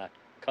grenade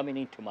coming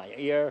into my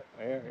ear.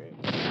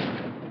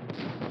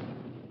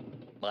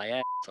 My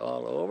ass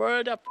all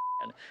over the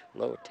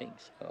low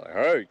things. Oh, it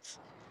hurts.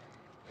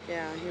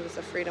 Yeah, he was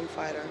a freedom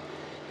fighter.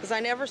 Because I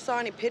never saw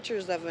any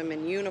pictures of him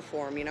in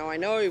uniform. You know, I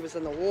know he was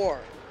in the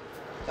war,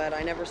 but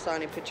I never saw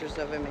any pictures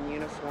of him in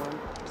uniform.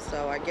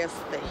 So I guess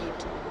that he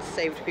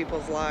saved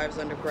people's lives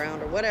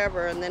underground or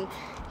whatever. And then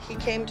he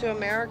came to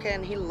America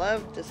and he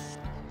loved this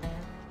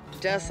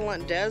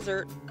desolate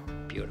desert.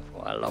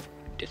 Beautiful. I love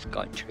this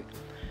country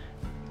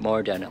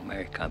more than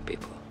American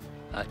people.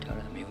 I tell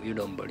them, you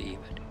don't believe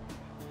it.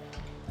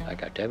 I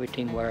got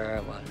everything where I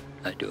want.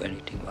 I do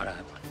anything what I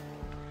want.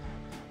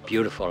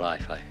 Beautiful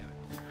life I have.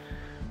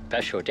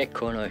 Special that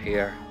corner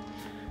here,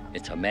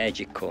 it's a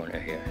magic corner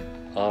here.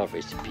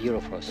 Always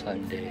beautiful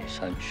Sunday,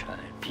 sunshine,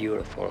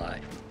 beautiful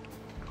life.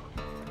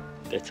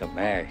 That's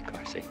America,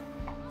 see?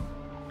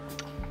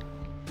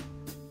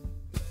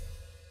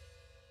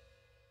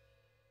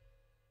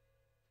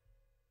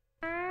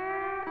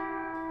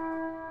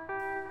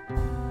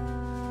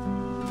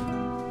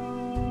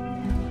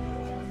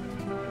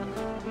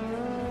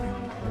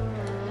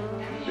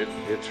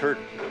 It's hurt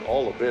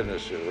all the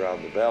businesses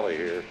around the valley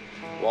here.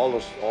 All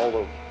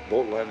the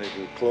boat landings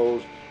were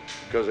closed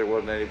because there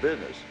wasn't any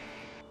business.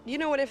 You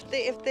know what, if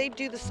they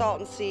do the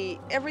Salton Sea,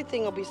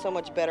 everything will be so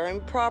much better. I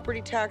mean,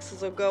 property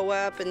taxes will go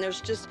up, and there's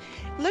just,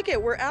 look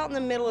at, we're out in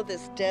the middle of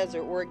this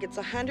desert where it gets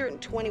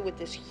 120 with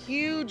this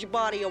huge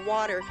body of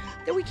water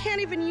that we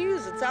can't even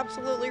use. It's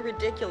absolutely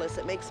ridiculous.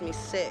 It makes me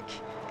sick.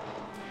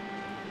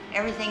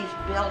 Everything's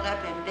built up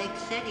in big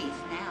cities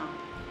now.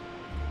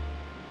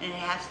 And it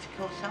has to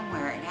go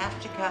somewhere. It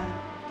has to come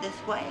this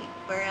way.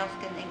 Where else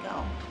can they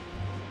go?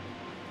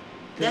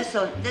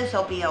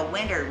 This'll be a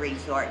winter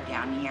resort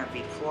down here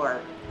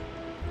before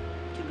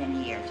too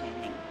many years, I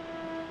think.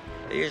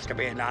 It used to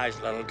be a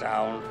nice little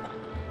town.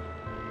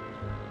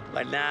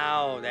 But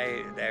now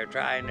they're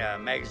trying to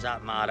make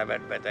something out of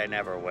it, but they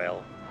never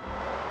will.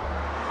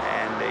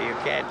 And you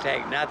can't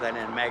take nothing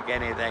and make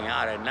anything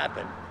out of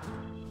nothing.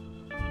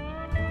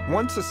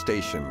 Once a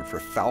station for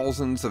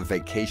thousands of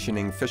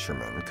vacationing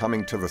fishermen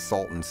coming to the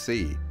Salton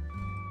Sea,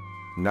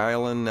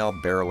 Nyland now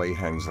barely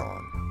hangs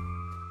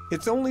on.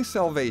 Its only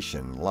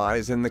salvation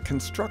lies in the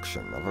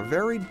construction of a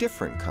very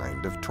different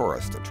kind of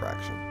tourist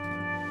attraction.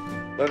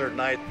 Leonard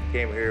Knight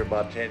came here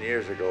about 10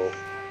 years ago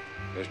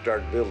and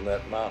started building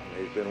that mountain.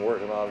 He's been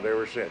working on it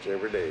ever since,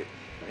 every day.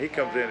 He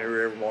comes in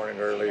here every morning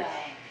early,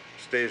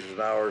 stays an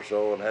hour or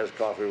so and has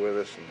coffee with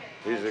us,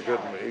 and he's a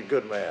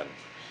good man.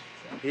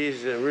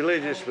 He's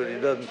religious, but he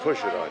doesn't push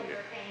it on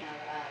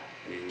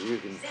you. You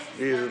can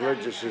be as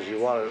religious as you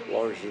want, as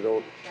long as you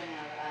don't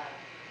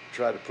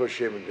try to push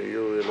him into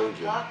your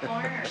religion.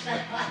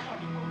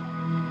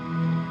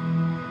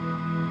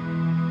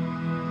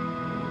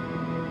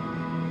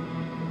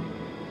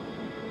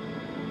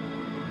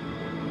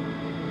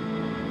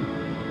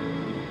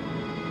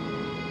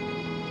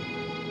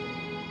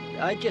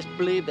 I just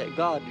believe that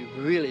God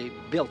really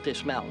built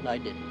this mountain. I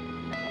didn't.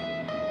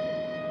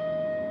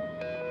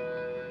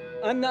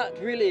 I'm not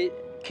really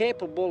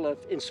capable of,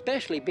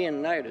 especially being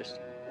an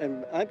artist,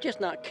 and I'm just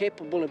not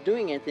capable of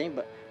doing anything,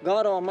 but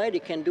God Almighty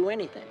can do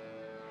anything.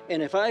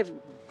 And if I've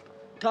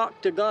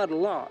talked to God a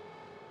lot,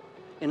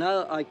 and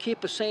I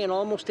keep saying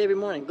almost every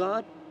morning,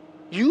 God,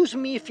 use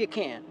me if you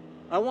can.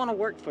 I want to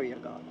work for you,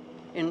 God.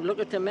 and look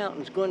at the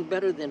mountains going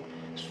better than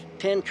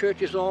 10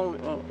 churches all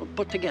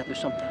put together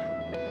sometimes.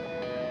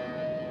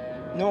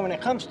 No, when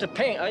it comes to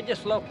paint, I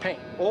just love paint.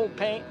 Old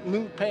paint,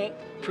 new paint,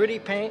 pretty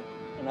paint,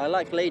 and I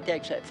like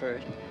latex at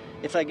first.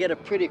 If I get a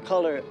pretty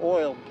color,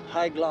 oil,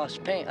 high gloss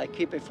paint, I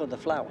keep it for the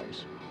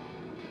flowers.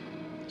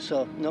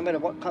 So no matter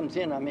what comes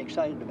in, I'm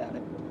excited about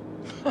it.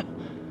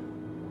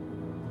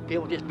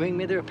 People just bring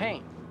me their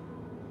paint.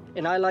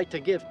 And I like to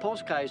give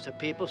postcards to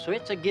people, so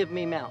it's a give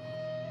me mountain.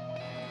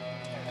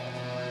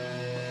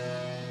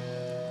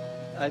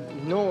 I've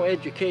no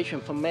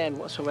education from man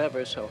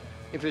whatsoever, so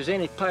if there's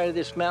any part of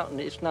this mountain,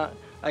 it's not,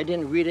 I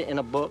didn't read it in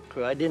a book,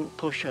 or I didn't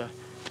push a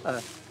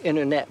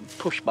internet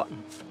push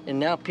button. And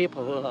now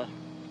people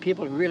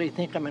really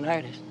think I'm an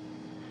artist.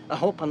 I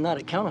hope I'm not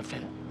a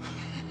counterfeit.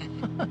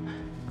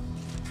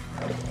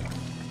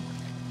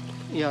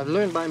 Yeah, I've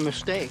learned by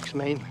mistakes,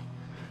 man.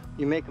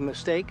 You make a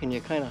mistake and you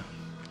kind of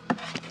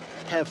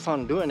have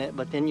fun doing it,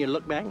 but then you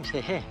look back and say,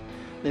 hey,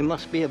 there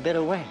must be a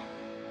better way.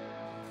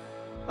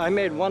 I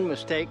made one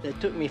mistake that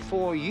took me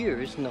 4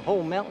 years and the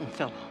whole mountain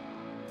fell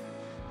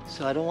off.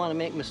 So I don't want to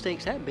make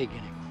mistakes that big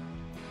anymore.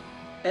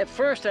 At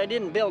first, I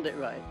didn't build it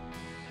right.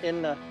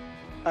 And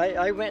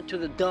I went to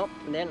the dump,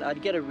 and then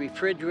I'd get a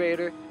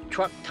refrigerator,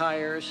 truck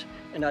tires,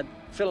 and I'd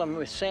fill them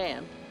with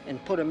sand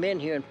and put them in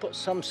here and put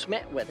some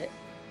cement with it.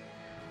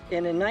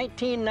 And in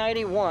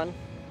 1991,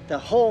 the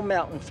whole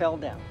mountain fell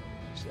down.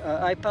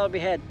 I probably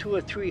had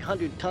 200 or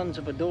 300 tons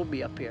of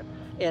adobe up here.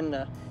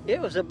 And it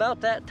was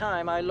about that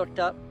time I looked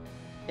up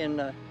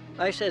and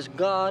I says,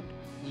 God,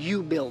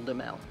 you build the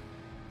mountain.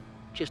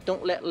 Just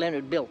don't let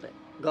Leonard build it.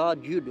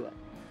 God, you do it.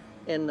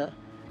 And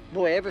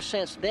boy, ever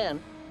since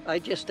then, I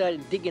just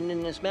started digging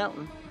in this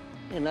mountain,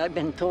 and I've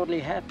been totally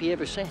happy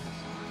ever since.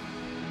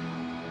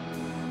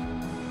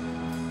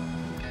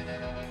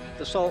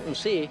 The Salton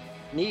Sea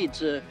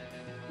needs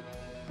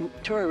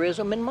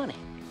tourism and money.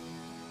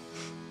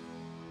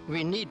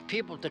 We need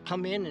people to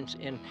come in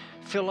and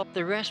fill up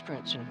the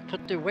restaurants and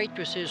put their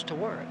waitresses to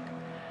work.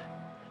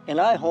 And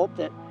I hope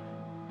that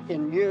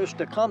in years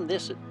to come,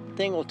 this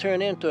thing will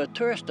turn into a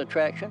tourist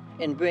attraction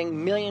and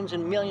bring millions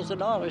and millions of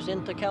dollars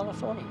into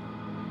California.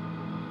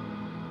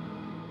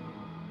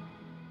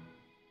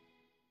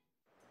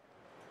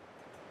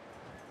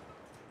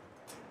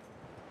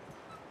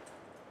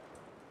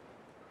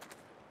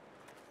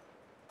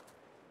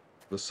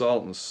 The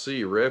Salton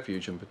Sea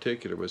Refuge in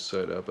particular was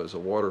set up as a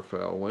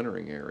waterfowl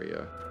wintering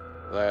area.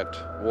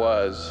 That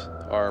was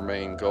our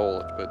main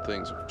goal, but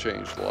things have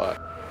changed a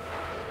lot.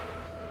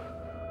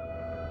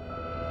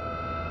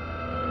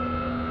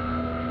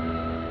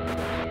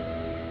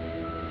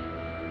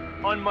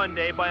 On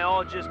Monday,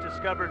 biologists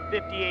discovered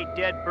 58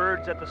 dead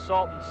birds at the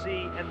Salton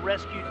Sea and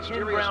rescued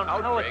 10 brown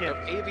pelicans. Of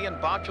avian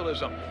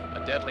botulism,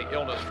 a deadly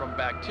illness from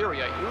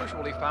bacteria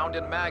usually found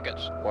in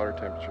maggots. Water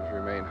temperatures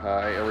remain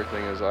high.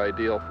 Everything is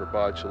ideal for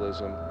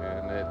botulism,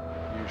 and it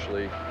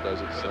usually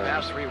does its thing. For the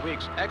past 3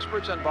 weeks,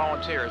 experts and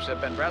volunteers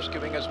have been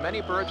rescuing as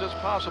many birds as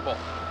possible,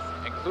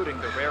 including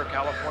the rare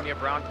California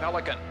brown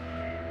pelican.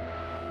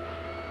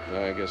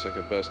 I guess I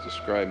could best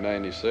describe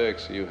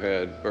 '96. You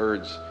had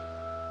birds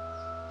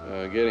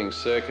getting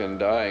sick and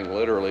dying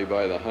literally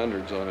by the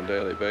hundreds on a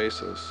daily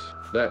basis.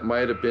 That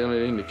might have been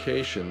an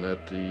indication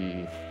that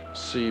the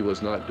sea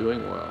was not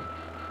doing well,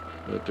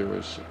 that there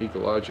was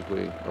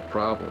ecologically a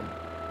problem.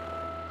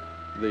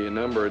 The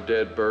number of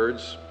dead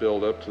birds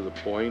built up to the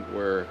point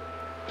where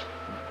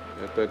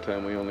at that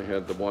time we only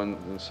had the one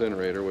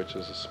incinerator, which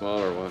is a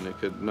smaller one. It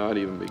could not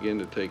even begin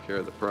to take care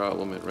of the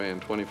problem. It ran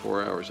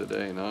 24 hours a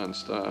day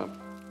nonstop.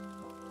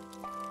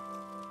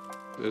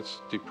 It's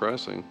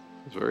depressing.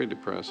 It's very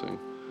depressing.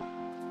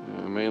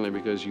 Mainly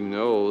because you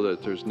know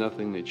that there's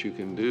nothing that you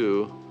can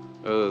do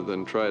other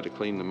than try to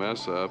clean the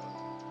mess up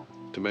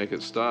to make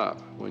it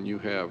stop. When you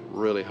have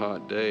really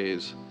hot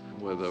days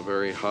with a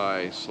very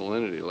high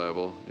salinity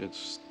level,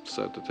 it's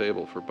set the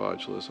table for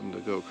botulism to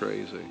go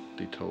crazy.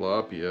 The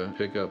tilapia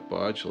pick up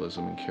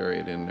botulism and carry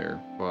it in their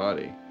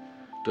body.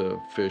 The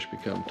fish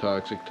become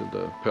toxic to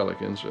the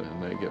pelicans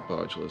and they get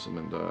botulism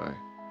and die.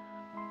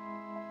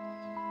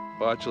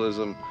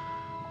 Botulism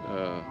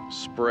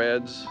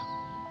spreads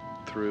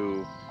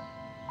through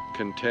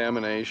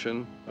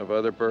contamination of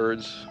other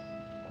birds.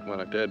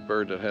 When a dead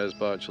bird that has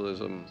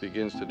botulism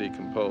begins to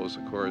decompose,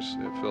 of course,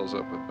 it fills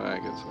up with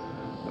maggots.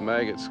 The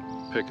maggots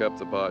pick up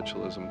the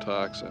botulism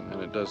toxin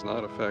and it does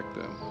not affect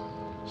them.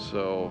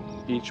 So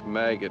each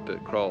maggot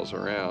that crawls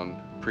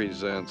around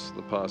presents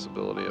the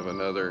possibility of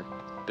another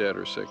dead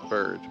or sick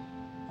bird.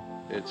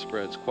 It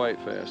spreads quite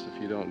fast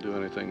if you don't do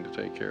anything to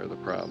take care of the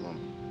problem.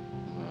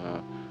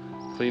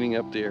 Cleaning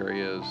up the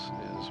areas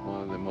is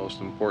one of the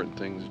most important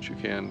things that you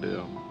can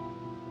do.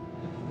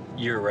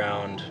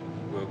 Year-round,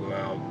 we'll go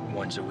out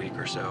once a week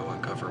or so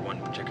and cover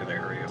one particular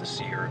area of the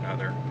sea or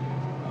another.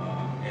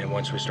 And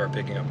once we start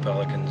picking up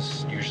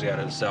pelicans, usually out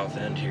of the south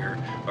end here,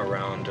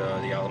 around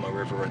the Alamo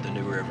River or the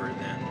New River,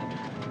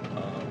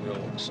 then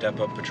we'll step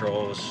up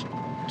patrols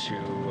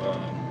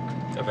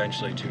to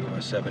eventually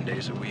to 7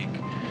 days a week.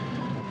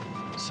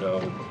 So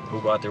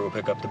we'll go out there, we'll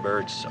pick up the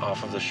birds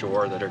off of the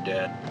shore that are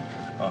dead.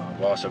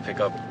 We'll also pick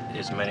up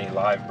as many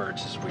live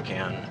birds as we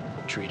can,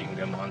 treating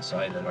them on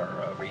site at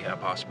our rehab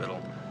hospital.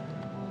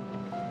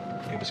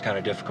 It was kind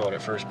of difficult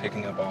at first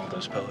picking up all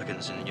those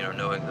pelicans and, you know,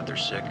 knowing that they're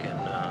sick and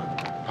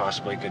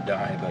possibly could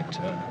die, but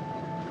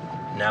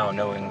now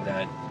knowing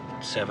that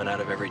 7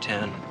 out of every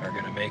 10 are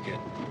going to make it,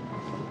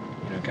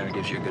 you know, kind of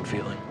gives you a good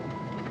feeling.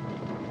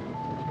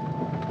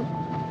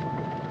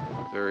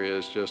 There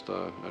is just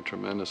a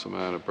tremendous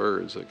amount of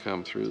birds that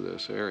come through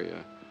this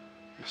area,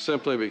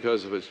 simply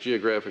because of its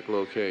geographic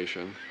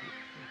location,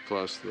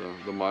 plus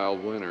the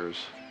mild winters.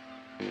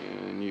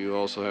 And you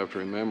also have to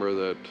remember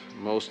that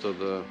most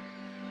of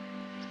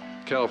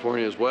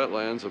California's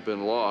wetlands have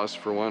been lost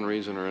for one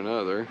reason or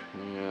another,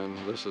 and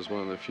this is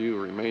one of the few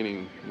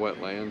remaining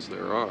wetlands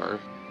there are.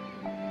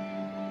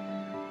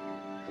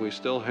 We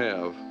still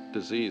have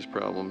disease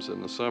problems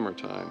in the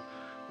summertime.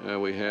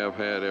 We have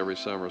had every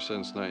summer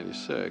since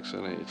 '96,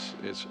 and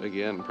it's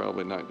again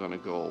probably not going to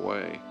go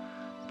away.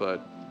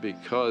 But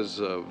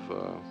because of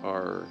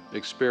our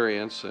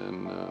experience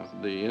and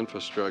the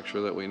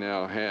infrastructure that we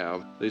now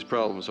have, these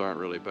problems aren't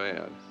really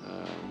bad.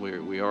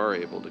 We are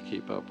able to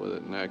keep up with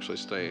it and actually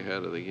stay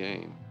ahead of the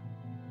game.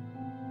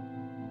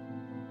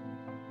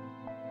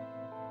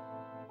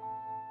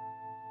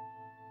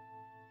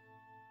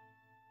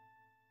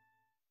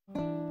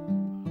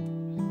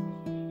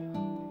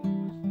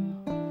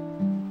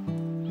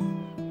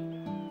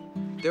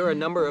 There are a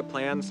number of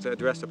plans to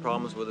address the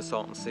problems with the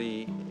Salton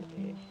Sea,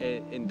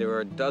 and there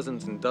are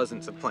dozens and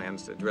dozens of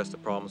plans to address the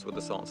problems with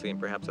the Salton Sea, and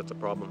perhaps that's a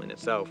problem in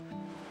itself.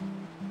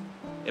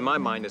 In my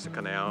mind, it's a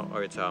canal,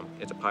 or it's a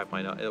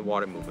pipeline, a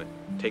water movement.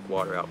 Take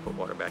water out, put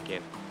water back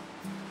in.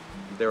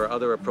 There are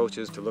other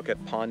approaches to look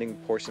at ponding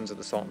portions of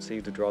the Salton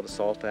Sea to draw the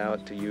salt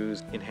out, to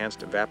use enhanced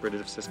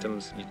evaporative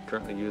systems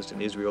currently used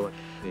in Israel.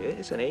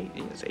 It's an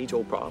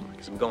age-old problem.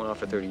 It's been going on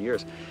for 30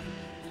 years.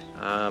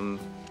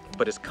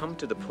 But it's come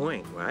to the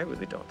point where I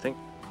really don't think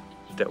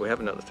that we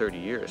have another 30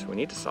 years. We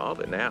need to solve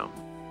it now.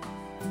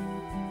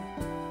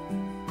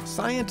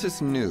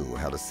 Scientists knew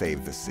how to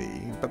save the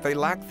sea, but they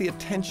lacked the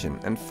attention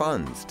and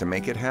funds to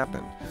make it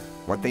happen.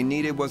 What they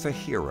needed was a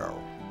hero.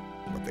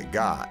 What they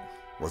got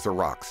was a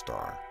rock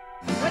star.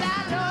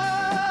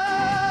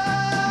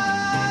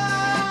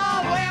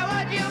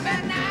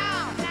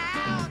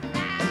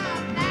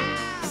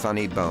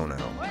 Sonny Bono,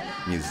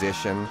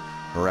 musician,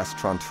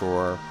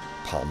 restaurateur,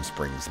 Palm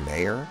Springs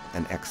mayor,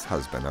 and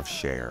ex-husband of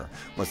Cher,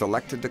 was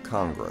elected to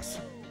Congress,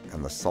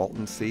 and the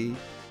Salton Sea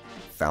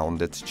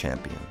found its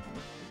champion.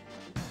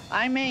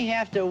 I may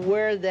have to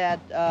wear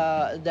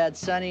that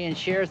Sonny and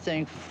Cher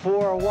thing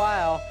for a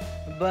while,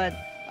 but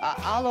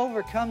I'll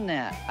overcome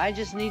that. I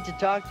just need to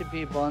talk to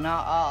people, and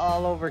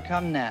I'll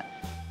overcome that.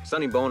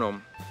 Sonny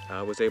Bono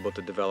was able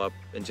to develop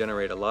and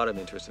generate a lot of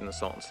interest in the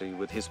Salton Sea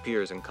with his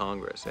peers in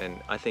Congress, and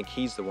I think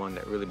he's the one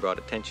that really brought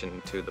attention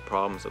to the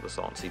problems of the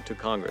Salton Sea to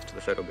Congress, to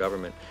the federal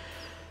government.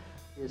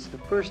 It's the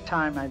first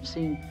time I've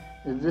seen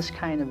this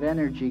kind of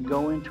energy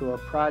go into a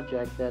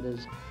project that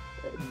is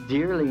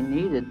dearly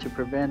needed to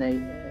prevent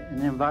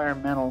an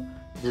environmental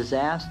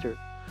disaster.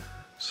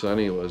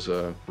 Sonny was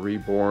a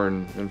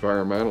reborn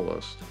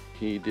environmentalist.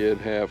 He did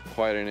have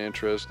quite an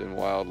interest in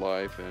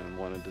wildlife and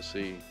wanted to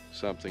see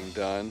something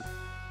done.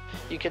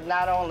 You could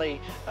not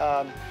only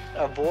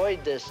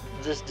avoid this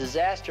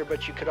disaster,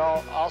 but you could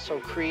also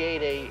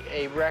create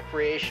a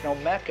recreational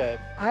mecca.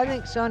 I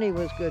think Sonny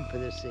was good for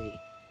the sea.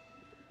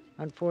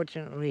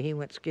 Unfortunately, he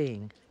went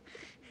skiing.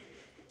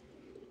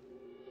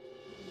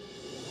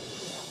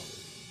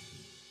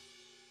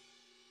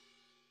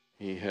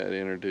 He had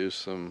introduced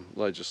some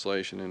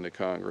legislation into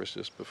Congress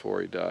just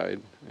before he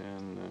died,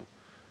 and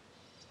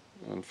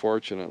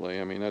unfortunately,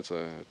 I mean, that's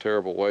a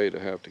terrible way to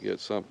have to get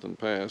something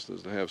passed,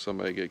 is to have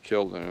somebody get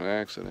killed in an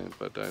accident,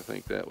 but I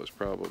think that was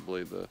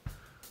probably the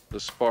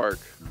spark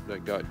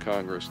that got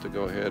Congress to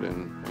go ahead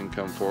and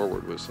come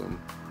forward with some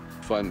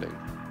funding.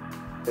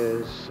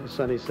 As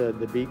Sonny said,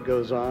 the beat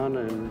goes on,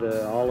 and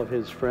all of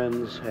his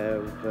friends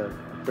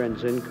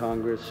friends in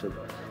Congress have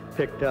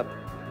picked up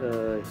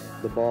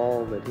the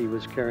ball that he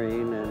was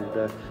carrying,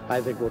 and I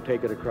think we'll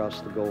take it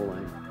across the goal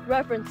line.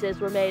 References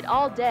were made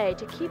all day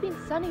to keeping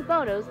Sonny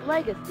Bono's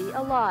legacy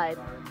alive,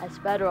 as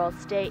federal,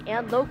 state,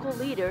 and local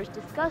leaders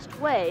discussed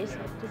ways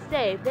to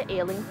save the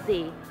ailing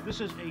sea. This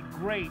is a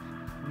great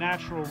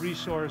natural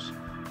resource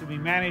to be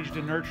managed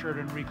and nurtured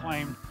and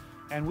reclaimed,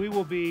 and we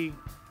will be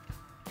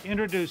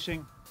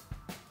introducing,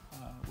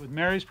 with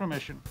Mary's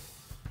permission,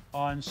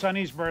 on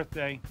Sonny's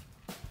birthday,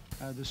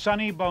 the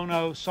Sonny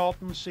Bono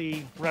Salton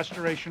Sea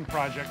Restoration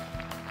Project.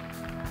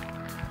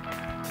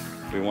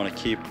 We want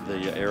to keep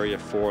the area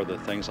for the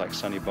things like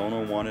Sonny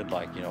Bono wanted,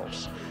 like, you know,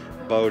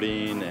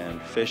 boating and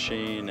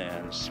fishing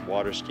and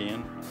water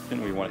skiing.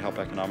 And we want to help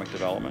economic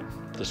development,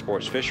 the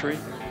sports fishery.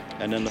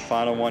 And then the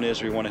final one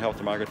is we want to help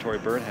the migratory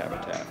bird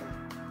habitat.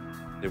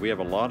 We have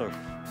a lot of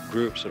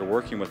groups that are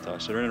working with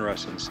us that are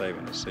interested in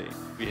saving the sea.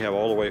 We have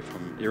all the way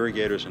from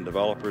irrigators and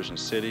developers and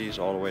cities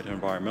all the way to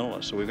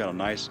environmentalists. So we've got a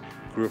nice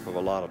group of a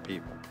lot of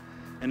people.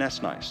 And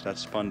that's nice.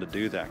 That's fun to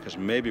do that, because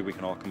maybe we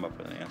can all come up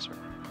with an answer.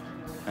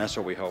 And that's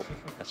what we hope.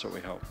 That's what we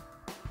hope.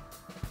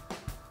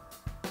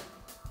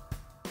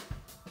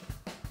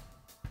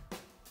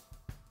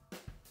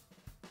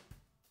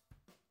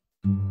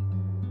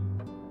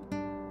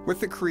 With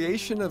the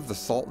creation of the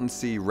Salton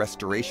Sea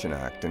Restoration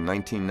Act in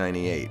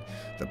 1998,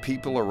 the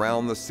people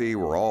around the sea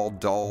were all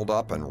dolled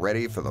up and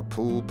ready for the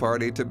pool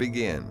party to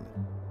begin.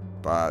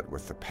 But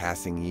with the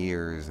passing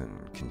years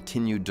and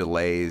continued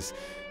delays,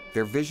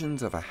 their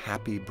visions of a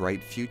happy,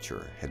 bright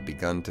future had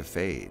begun to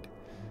fade.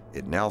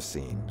 It now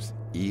seems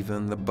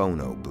even the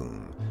Bono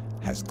boom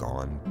has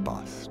gone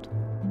bust.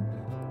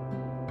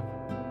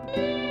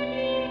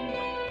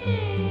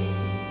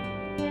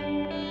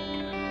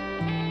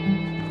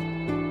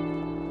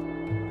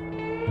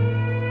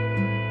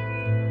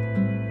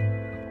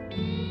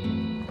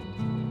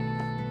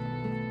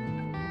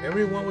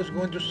 Everyone was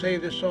going to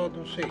save the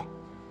Salton Sea.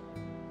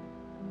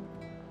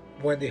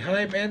 When the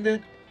hype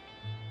ended,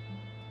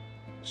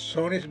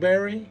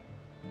 Salisbury,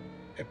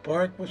 a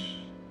park was,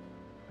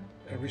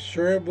 a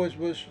reserve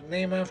was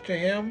named after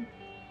him.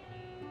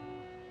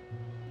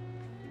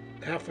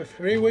 Half a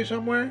freeway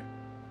somewhere.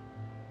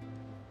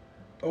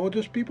 All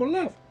those people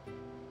left.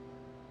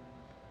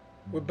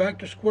 We're back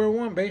to square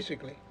one,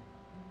 basically.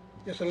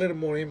 Just a little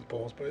more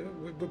impulse, but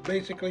we're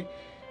basically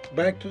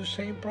back to the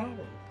same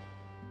problem.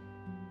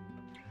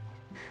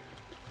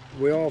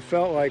 We all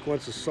felt like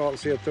once the Salton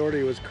Sea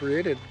Authority was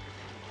created,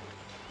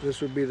 this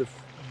would be the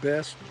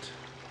best,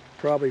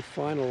 probably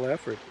final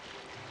effort.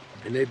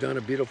 And they've done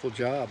a beautiful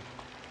job.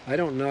 I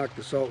don't knock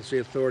the Salton Sea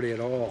Authority at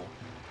all.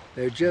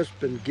 They've just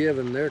been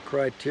given their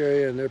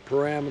criteria and their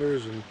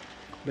parameters and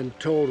been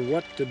told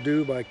what to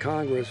do by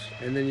Congress,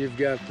 and then you've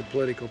got the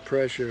political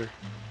pressure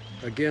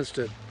against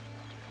it.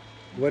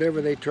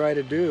 Whatever they try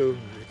to do,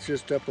 it's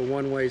just up a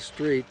one-way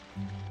street.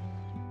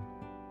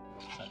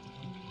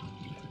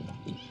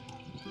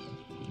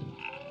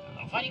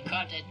 What do you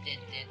call it?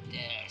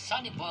 The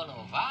Sonny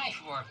Bono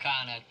wife work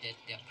on it.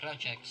 The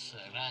projects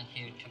around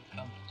here to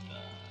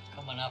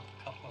coming up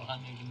a couple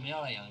 $100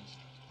 million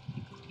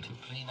to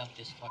clean up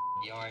this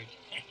yard.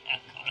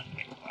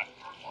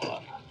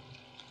 But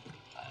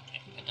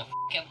the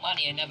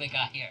money I never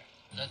got here.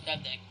 They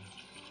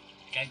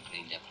can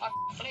clean the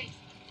place.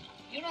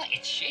 You know,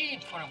 it's shame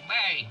for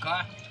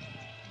America.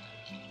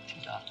 To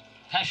the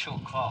Petrol,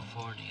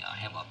 California, I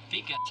have a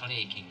biggest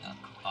lake in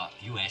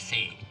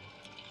USA.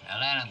 And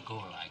let them go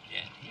like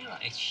that. You know,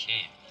 it's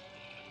shame.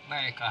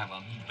 America have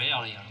 $1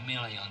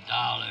 million.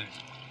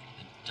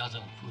 It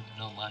doesn't put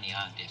no money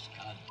on this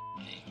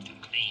goddamn lake to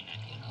clean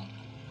it, you know.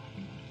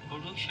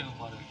 Pollution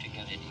water to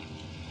get it in.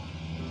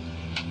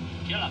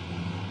 Kill it.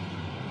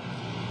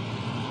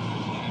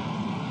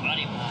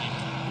 Bloody wine.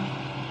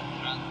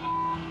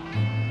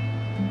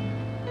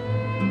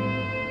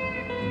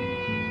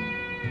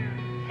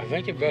 I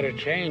think it better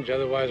change,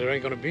 otherwise there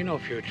ain't gonna be no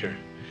future.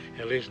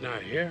 At least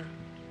not here.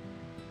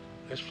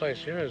 This place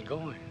here is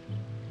going.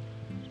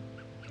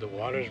 The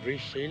water's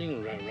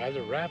receding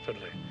rather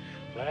rapidly.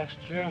 Last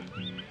year,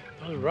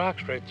 those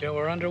rocks right there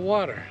were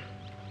underwater.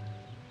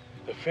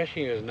 The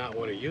fishing is not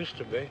what it used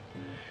to be.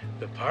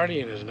 The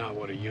partying is not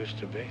what it used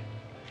to be.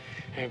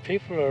 And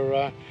people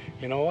are,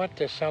 you know what,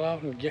 they sell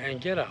out and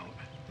get out.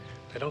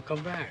 They don't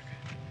come back.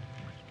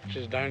 It's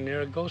just darn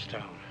near a ghost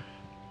town.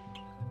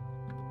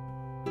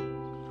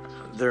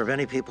 There are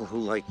many people who,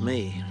 like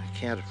me,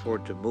 can't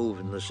afford to move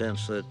in the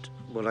sense that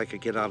what I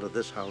could get out of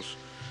this house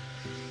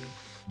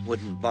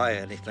wouldn't buy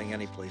anything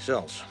anyplace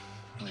else.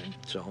 And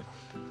so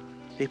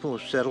people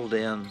have settled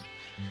in,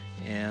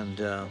 and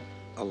a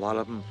lot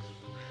of them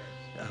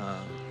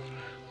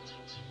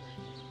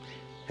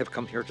have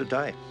come here to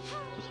die.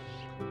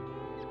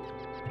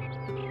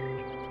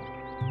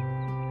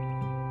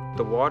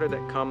 The water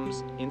that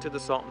comes into the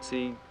Salton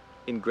Sea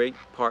in great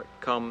part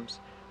comes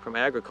from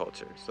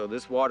agriculture. So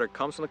this water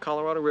comes from the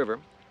Colorado River,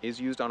 is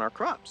used on our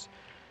crops,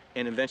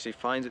 and eventually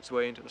finds its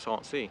way into the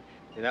Salton Sea.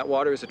 And that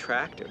water is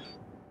attractive.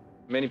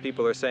 Many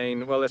people are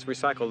saying, well, let's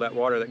recycle that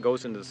water that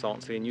goes into the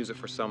Salton Sea and use it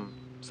for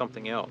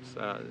something else.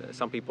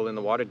 Some people in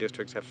the water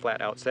districts have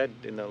flat out said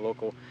in the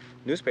local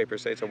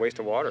newspapers, say it's a waste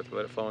of water to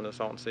let it flow into the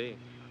Salton Sea.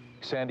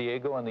 San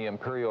Diego and the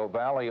Imperial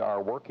Valley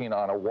are working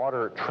on a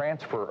water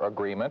transfer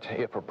agreement.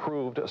 If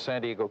approved,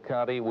 San Diego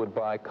County would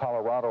buy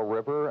Colorado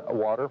River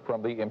water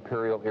from the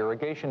Imperial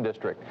Irrigation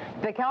District.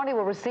 The county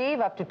will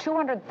receive up to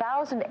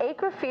 200,000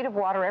 acre-feet of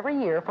water every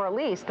year for at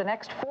least the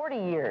next 40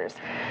 years.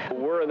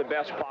 We're in the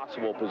best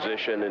possible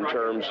position in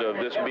terms of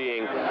this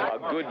being a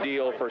good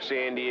deal for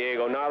San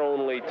Diego, not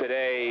only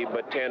today,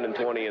 but 10 and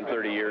 20 and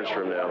 30 years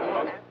from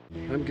now.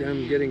 I'm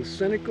getting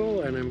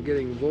cynical and I'm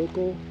getting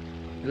vocal.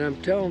 And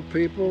I'm telling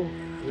people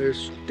they're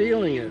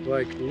stealing it,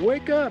 like,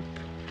 wake up,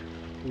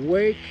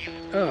 wake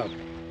up.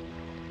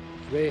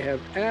 They have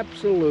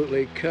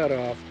absolutely cut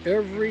off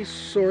every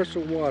source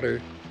of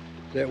water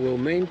that will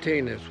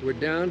maintain this. We're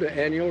down to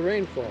annual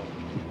rainfall.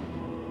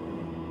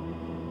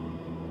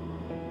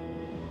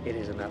 It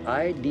is an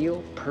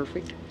ideal,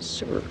 perfect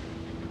sewer.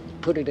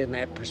 Put it in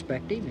that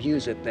perspective,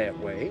 use it that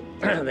way,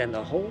 then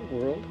the whole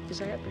world is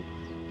happy.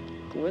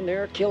 Go in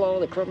there, kill all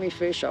the crummy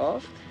fish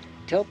off,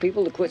 tell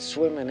people to quit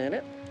swimming in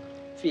it.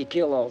 If you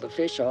kill all the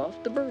fish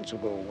off, the birds will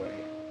go away.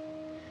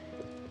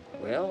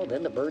 Well,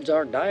 then the birds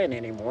aren't dying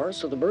anymore,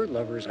 so the bird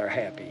lovers are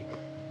happy.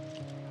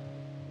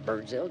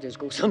 Birds, they'll just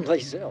go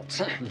someplace else.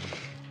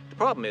 The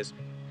problem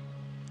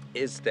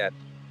is that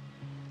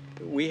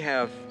we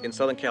have, in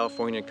Southern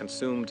California,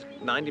 consumed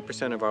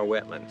 90% of our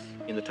wetlands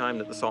in the time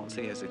that the Salton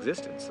Sea has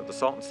existed. So the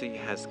Salton Sea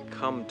has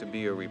come to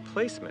be a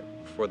replacement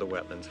for the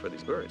wetlands for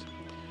these birds.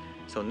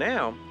 So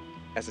now,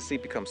 as the sea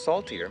becomes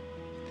saltier,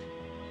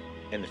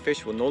 and the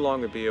fish will no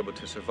longer be able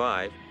to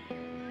survive,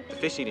 the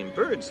fish-eating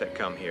birds that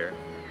come here,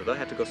 well, they'll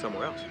have to go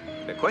somewhere else.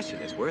 The question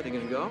is, where are they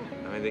going to go?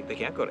 I mean, they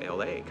can't go to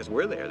LA because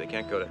we're there. They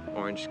can't go to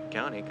Orange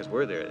County because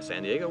we're there.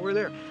 San Diego, we're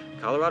there.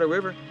 Colorado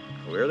River,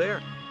 we're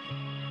there.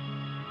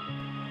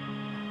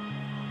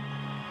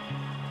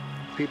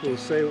 People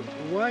say,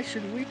 why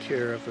should we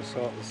care if the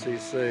Salton Sea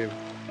is saved?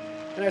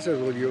 And I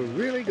said, well, you're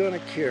really going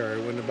to care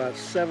when about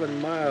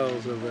 7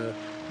 miles of the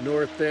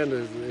north end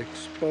is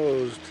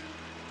exposed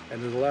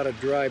and there's a lot of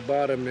dry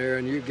bottom there,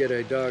 and you get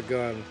a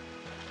doggone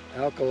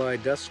alkali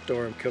dust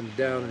storm come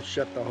down and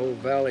shut the whole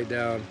valley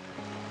down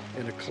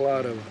in a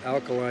cloud of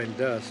alkaline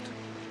dust.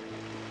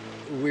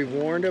 We've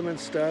warned them and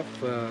stuff.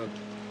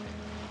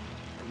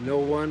 No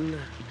one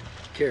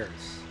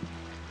cares.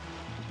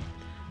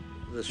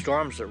 The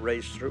storms that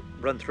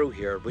run through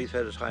here, we've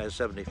had as high as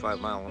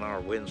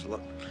 75-mile-an-hour winds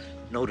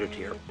noted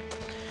here.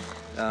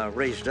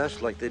 Raise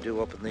dust like they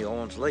do up in the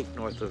Owens Lake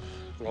north of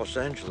Los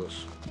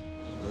Angeles,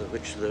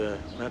 which the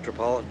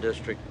Metropolitan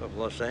District of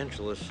Los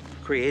Angeles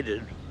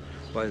created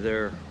by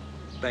their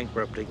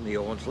bankrupting the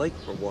Owens Lake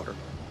for water.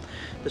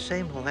 The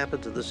same will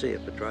happen to the sea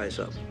if it dries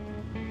up.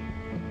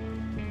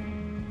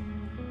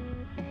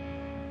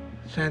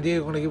 San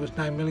Diego going to give us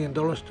 $9 million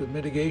to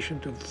mitigation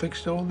to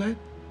fix all that?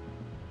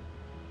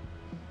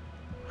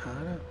 I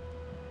don't know.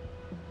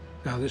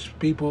 Now there's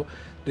people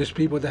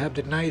that have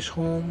the nice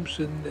homes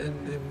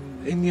in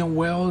Indian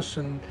Wells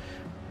and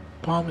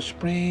Palm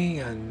Spring,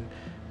 and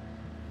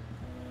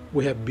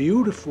we have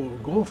beautiful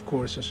golf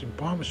courses in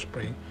Palm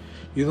Spring.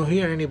 You don't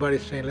hear anybody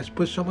saying, let's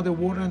put some of the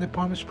water in the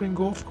Palm Spring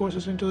golf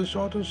courses into the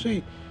Salton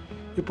Sea.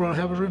 You probably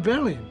have a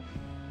rebellion.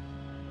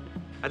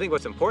 I think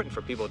what's important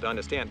for people to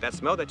understand, that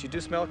smell that you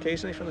do smell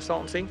occasionally from the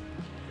Salton Sea,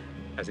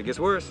 as it gets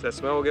worse, that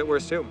smell will get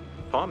worse too.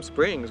 Palm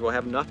Springs will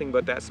have nothing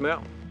but that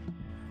smell.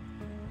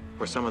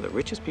 Where some of the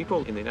richest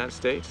people in the United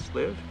States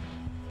live,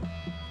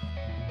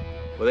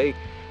 well, they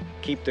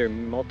keep their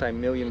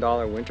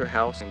multi-million-dollar winter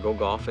house and go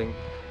golfing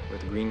where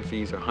the green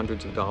fees are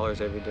hundreds of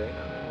dollars every day.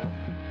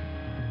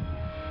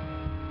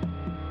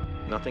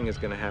 Nothing is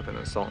going to happen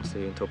in the Salton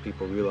Sea until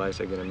people realize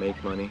they're going to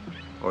make money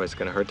or it's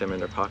going to hurt them in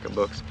their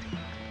pocketbooks.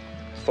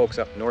 Folks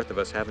up north of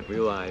us haven't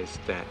realized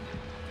that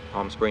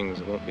Palm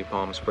Springs won't be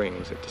Palm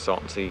Springs if the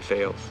Salton Sea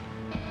fails.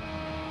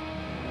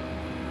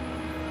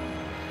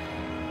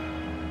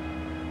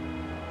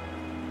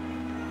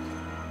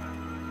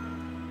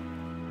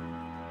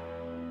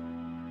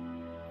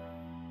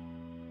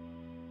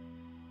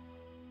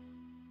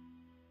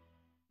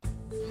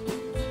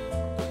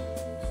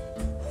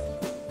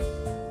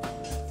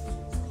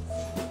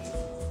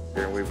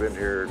 We've been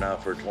here now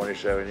for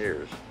 27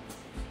 years.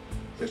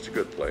 It's a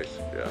good place,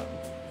 yeah.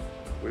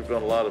 We've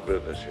done a lot of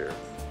business here.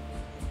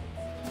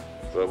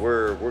 But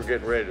we're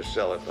getting ready to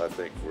sell it. I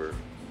think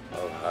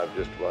I'm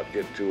just about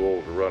getting too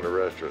old to run a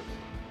restaurant.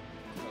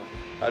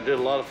 I did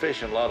a lot of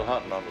fishing, a lot of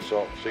hunting on the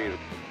Salton Sea.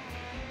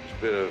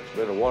 It's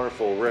been a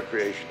wonderful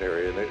recreation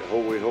area,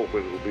 and we hope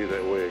it will be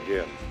that way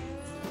again.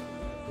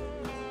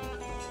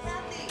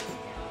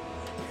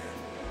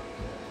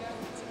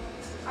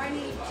 I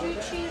need 2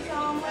 cheese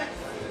omelets,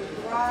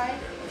 rye,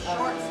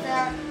 short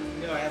stack.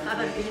 How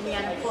about being the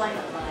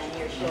unemployment line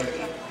here, Shorty?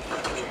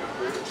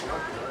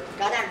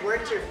 God, I've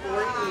worked here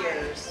 4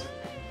 years.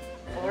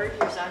 4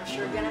 years, I'm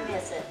sure gonna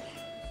miss it.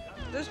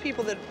 There's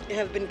people that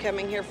have been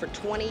coming here for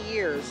 20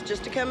 years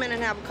just to come in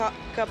and have a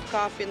cup of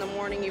coffee in the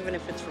morning, even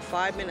if it's for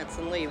 5 minutes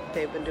and leave.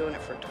 They've been doing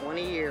it for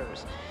 20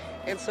 years.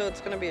 And so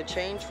it's gonna be a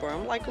change for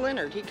them. Like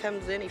Leonard, he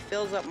comes in, he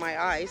fills up my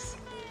ice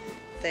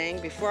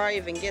thing before I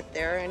even get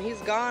there, and he's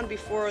gone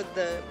before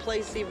the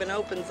place even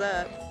opens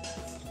up.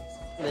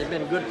 They've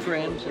been good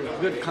friends and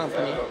good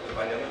company,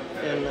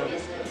 and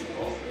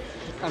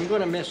I'm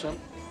going to miss them.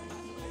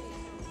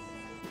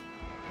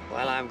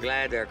 Well, I'm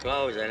glad they're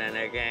closing, and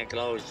they can't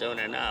close soon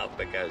enough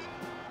because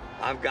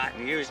I've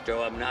gotten used to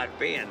them not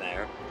being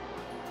there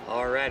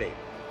already.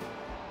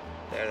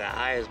 They're the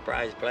highest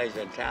priced place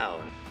in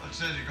town. It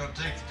says you're going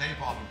to take the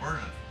tape off and burn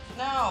it.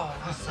 No,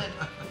 I said,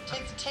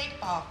 take the tape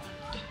off.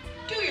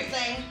 Do your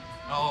thing.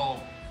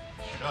 Oh,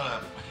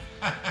 shut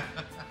up.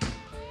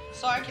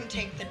 So I can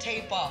take the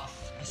tape off.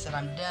 I said,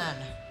 I'm done.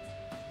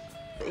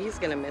 He's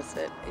gonna miss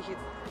it.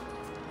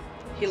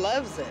 He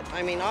loves it.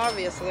 I mean,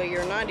 obviously,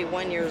 you're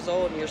 91 years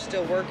old and you're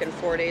still working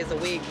 4 days a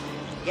week.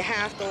 You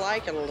have to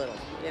like it a little,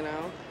 you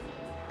know?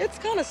 It's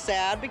kind of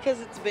sad because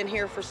it's been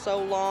here for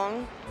so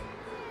long,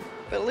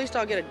 but at least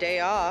I'll get a day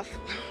off.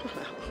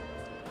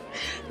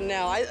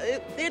 No,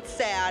 it's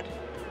sad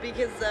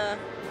because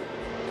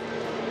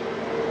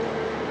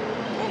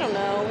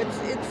No,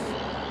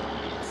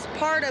 it's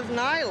part of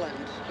Nyland,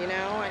 you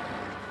know.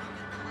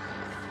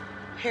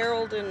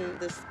 Harold and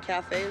this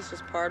cafe is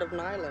just part of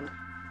Nyland.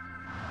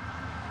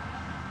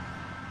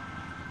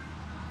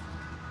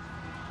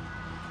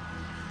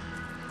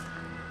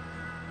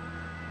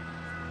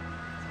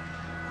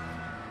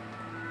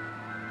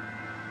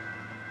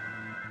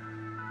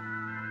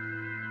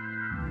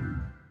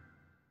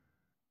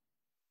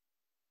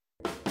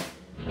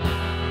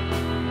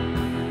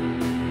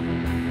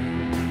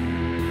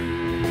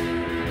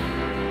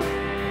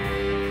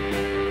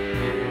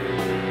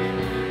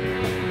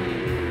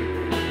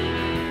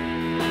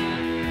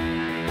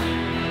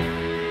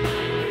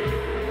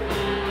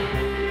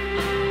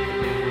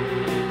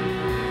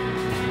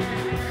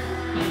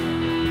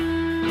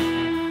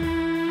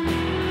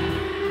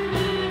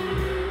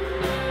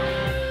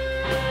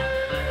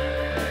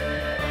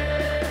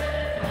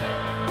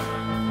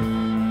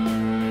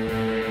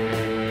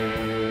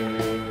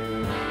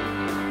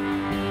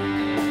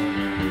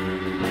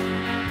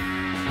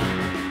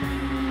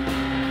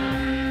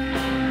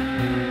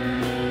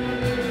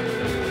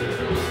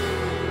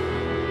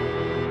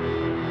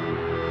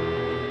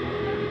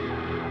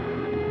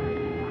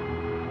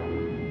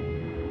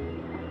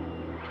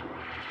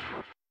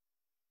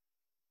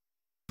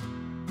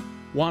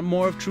 Want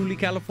more of Truly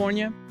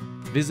California?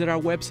 Visit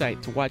our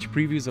website to watch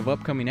previews of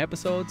upcoming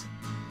episodes,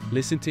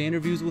 listen to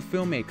interviews with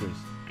filmmakers,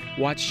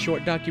 watch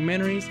short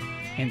documentaries,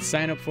 and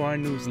sign up for our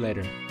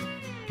newsletter.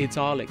 It's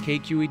all at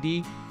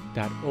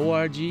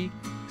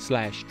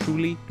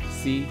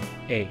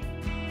kqed.org/trulyca.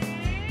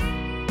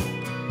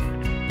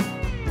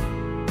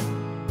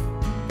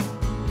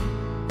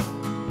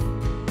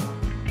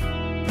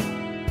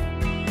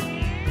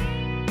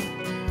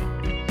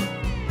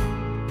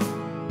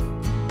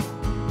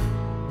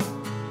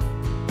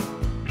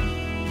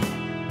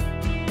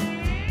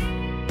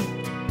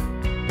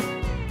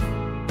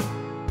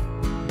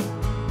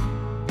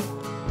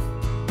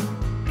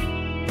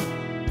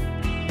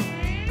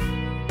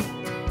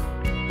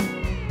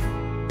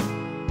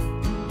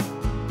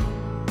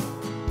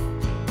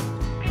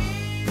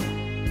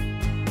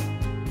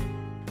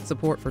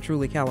 Support for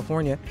Truly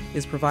California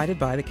is provided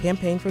by the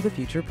Campaign for the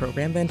Future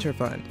Program Venture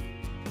Fund,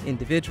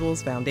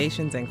 individuals,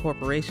 foundations, and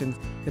corporations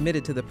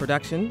committed to the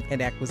production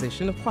and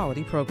acquisition of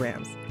quality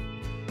programs,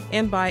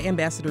 and by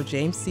Ambassador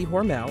James C.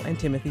 Hormel and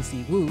Timothy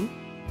C. Wu,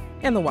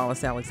 and the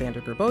Wallace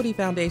Alexander Gerbode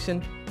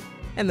Foundation,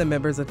 and the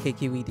members of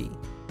KQED.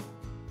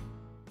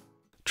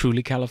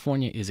 Truly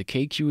California is a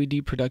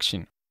KQED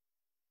production,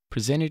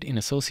 presented in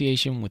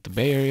association with the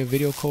Bay Area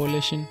Video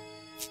Coalition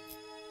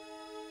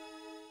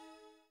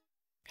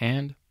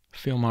and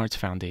Film Arts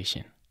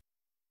Foundation.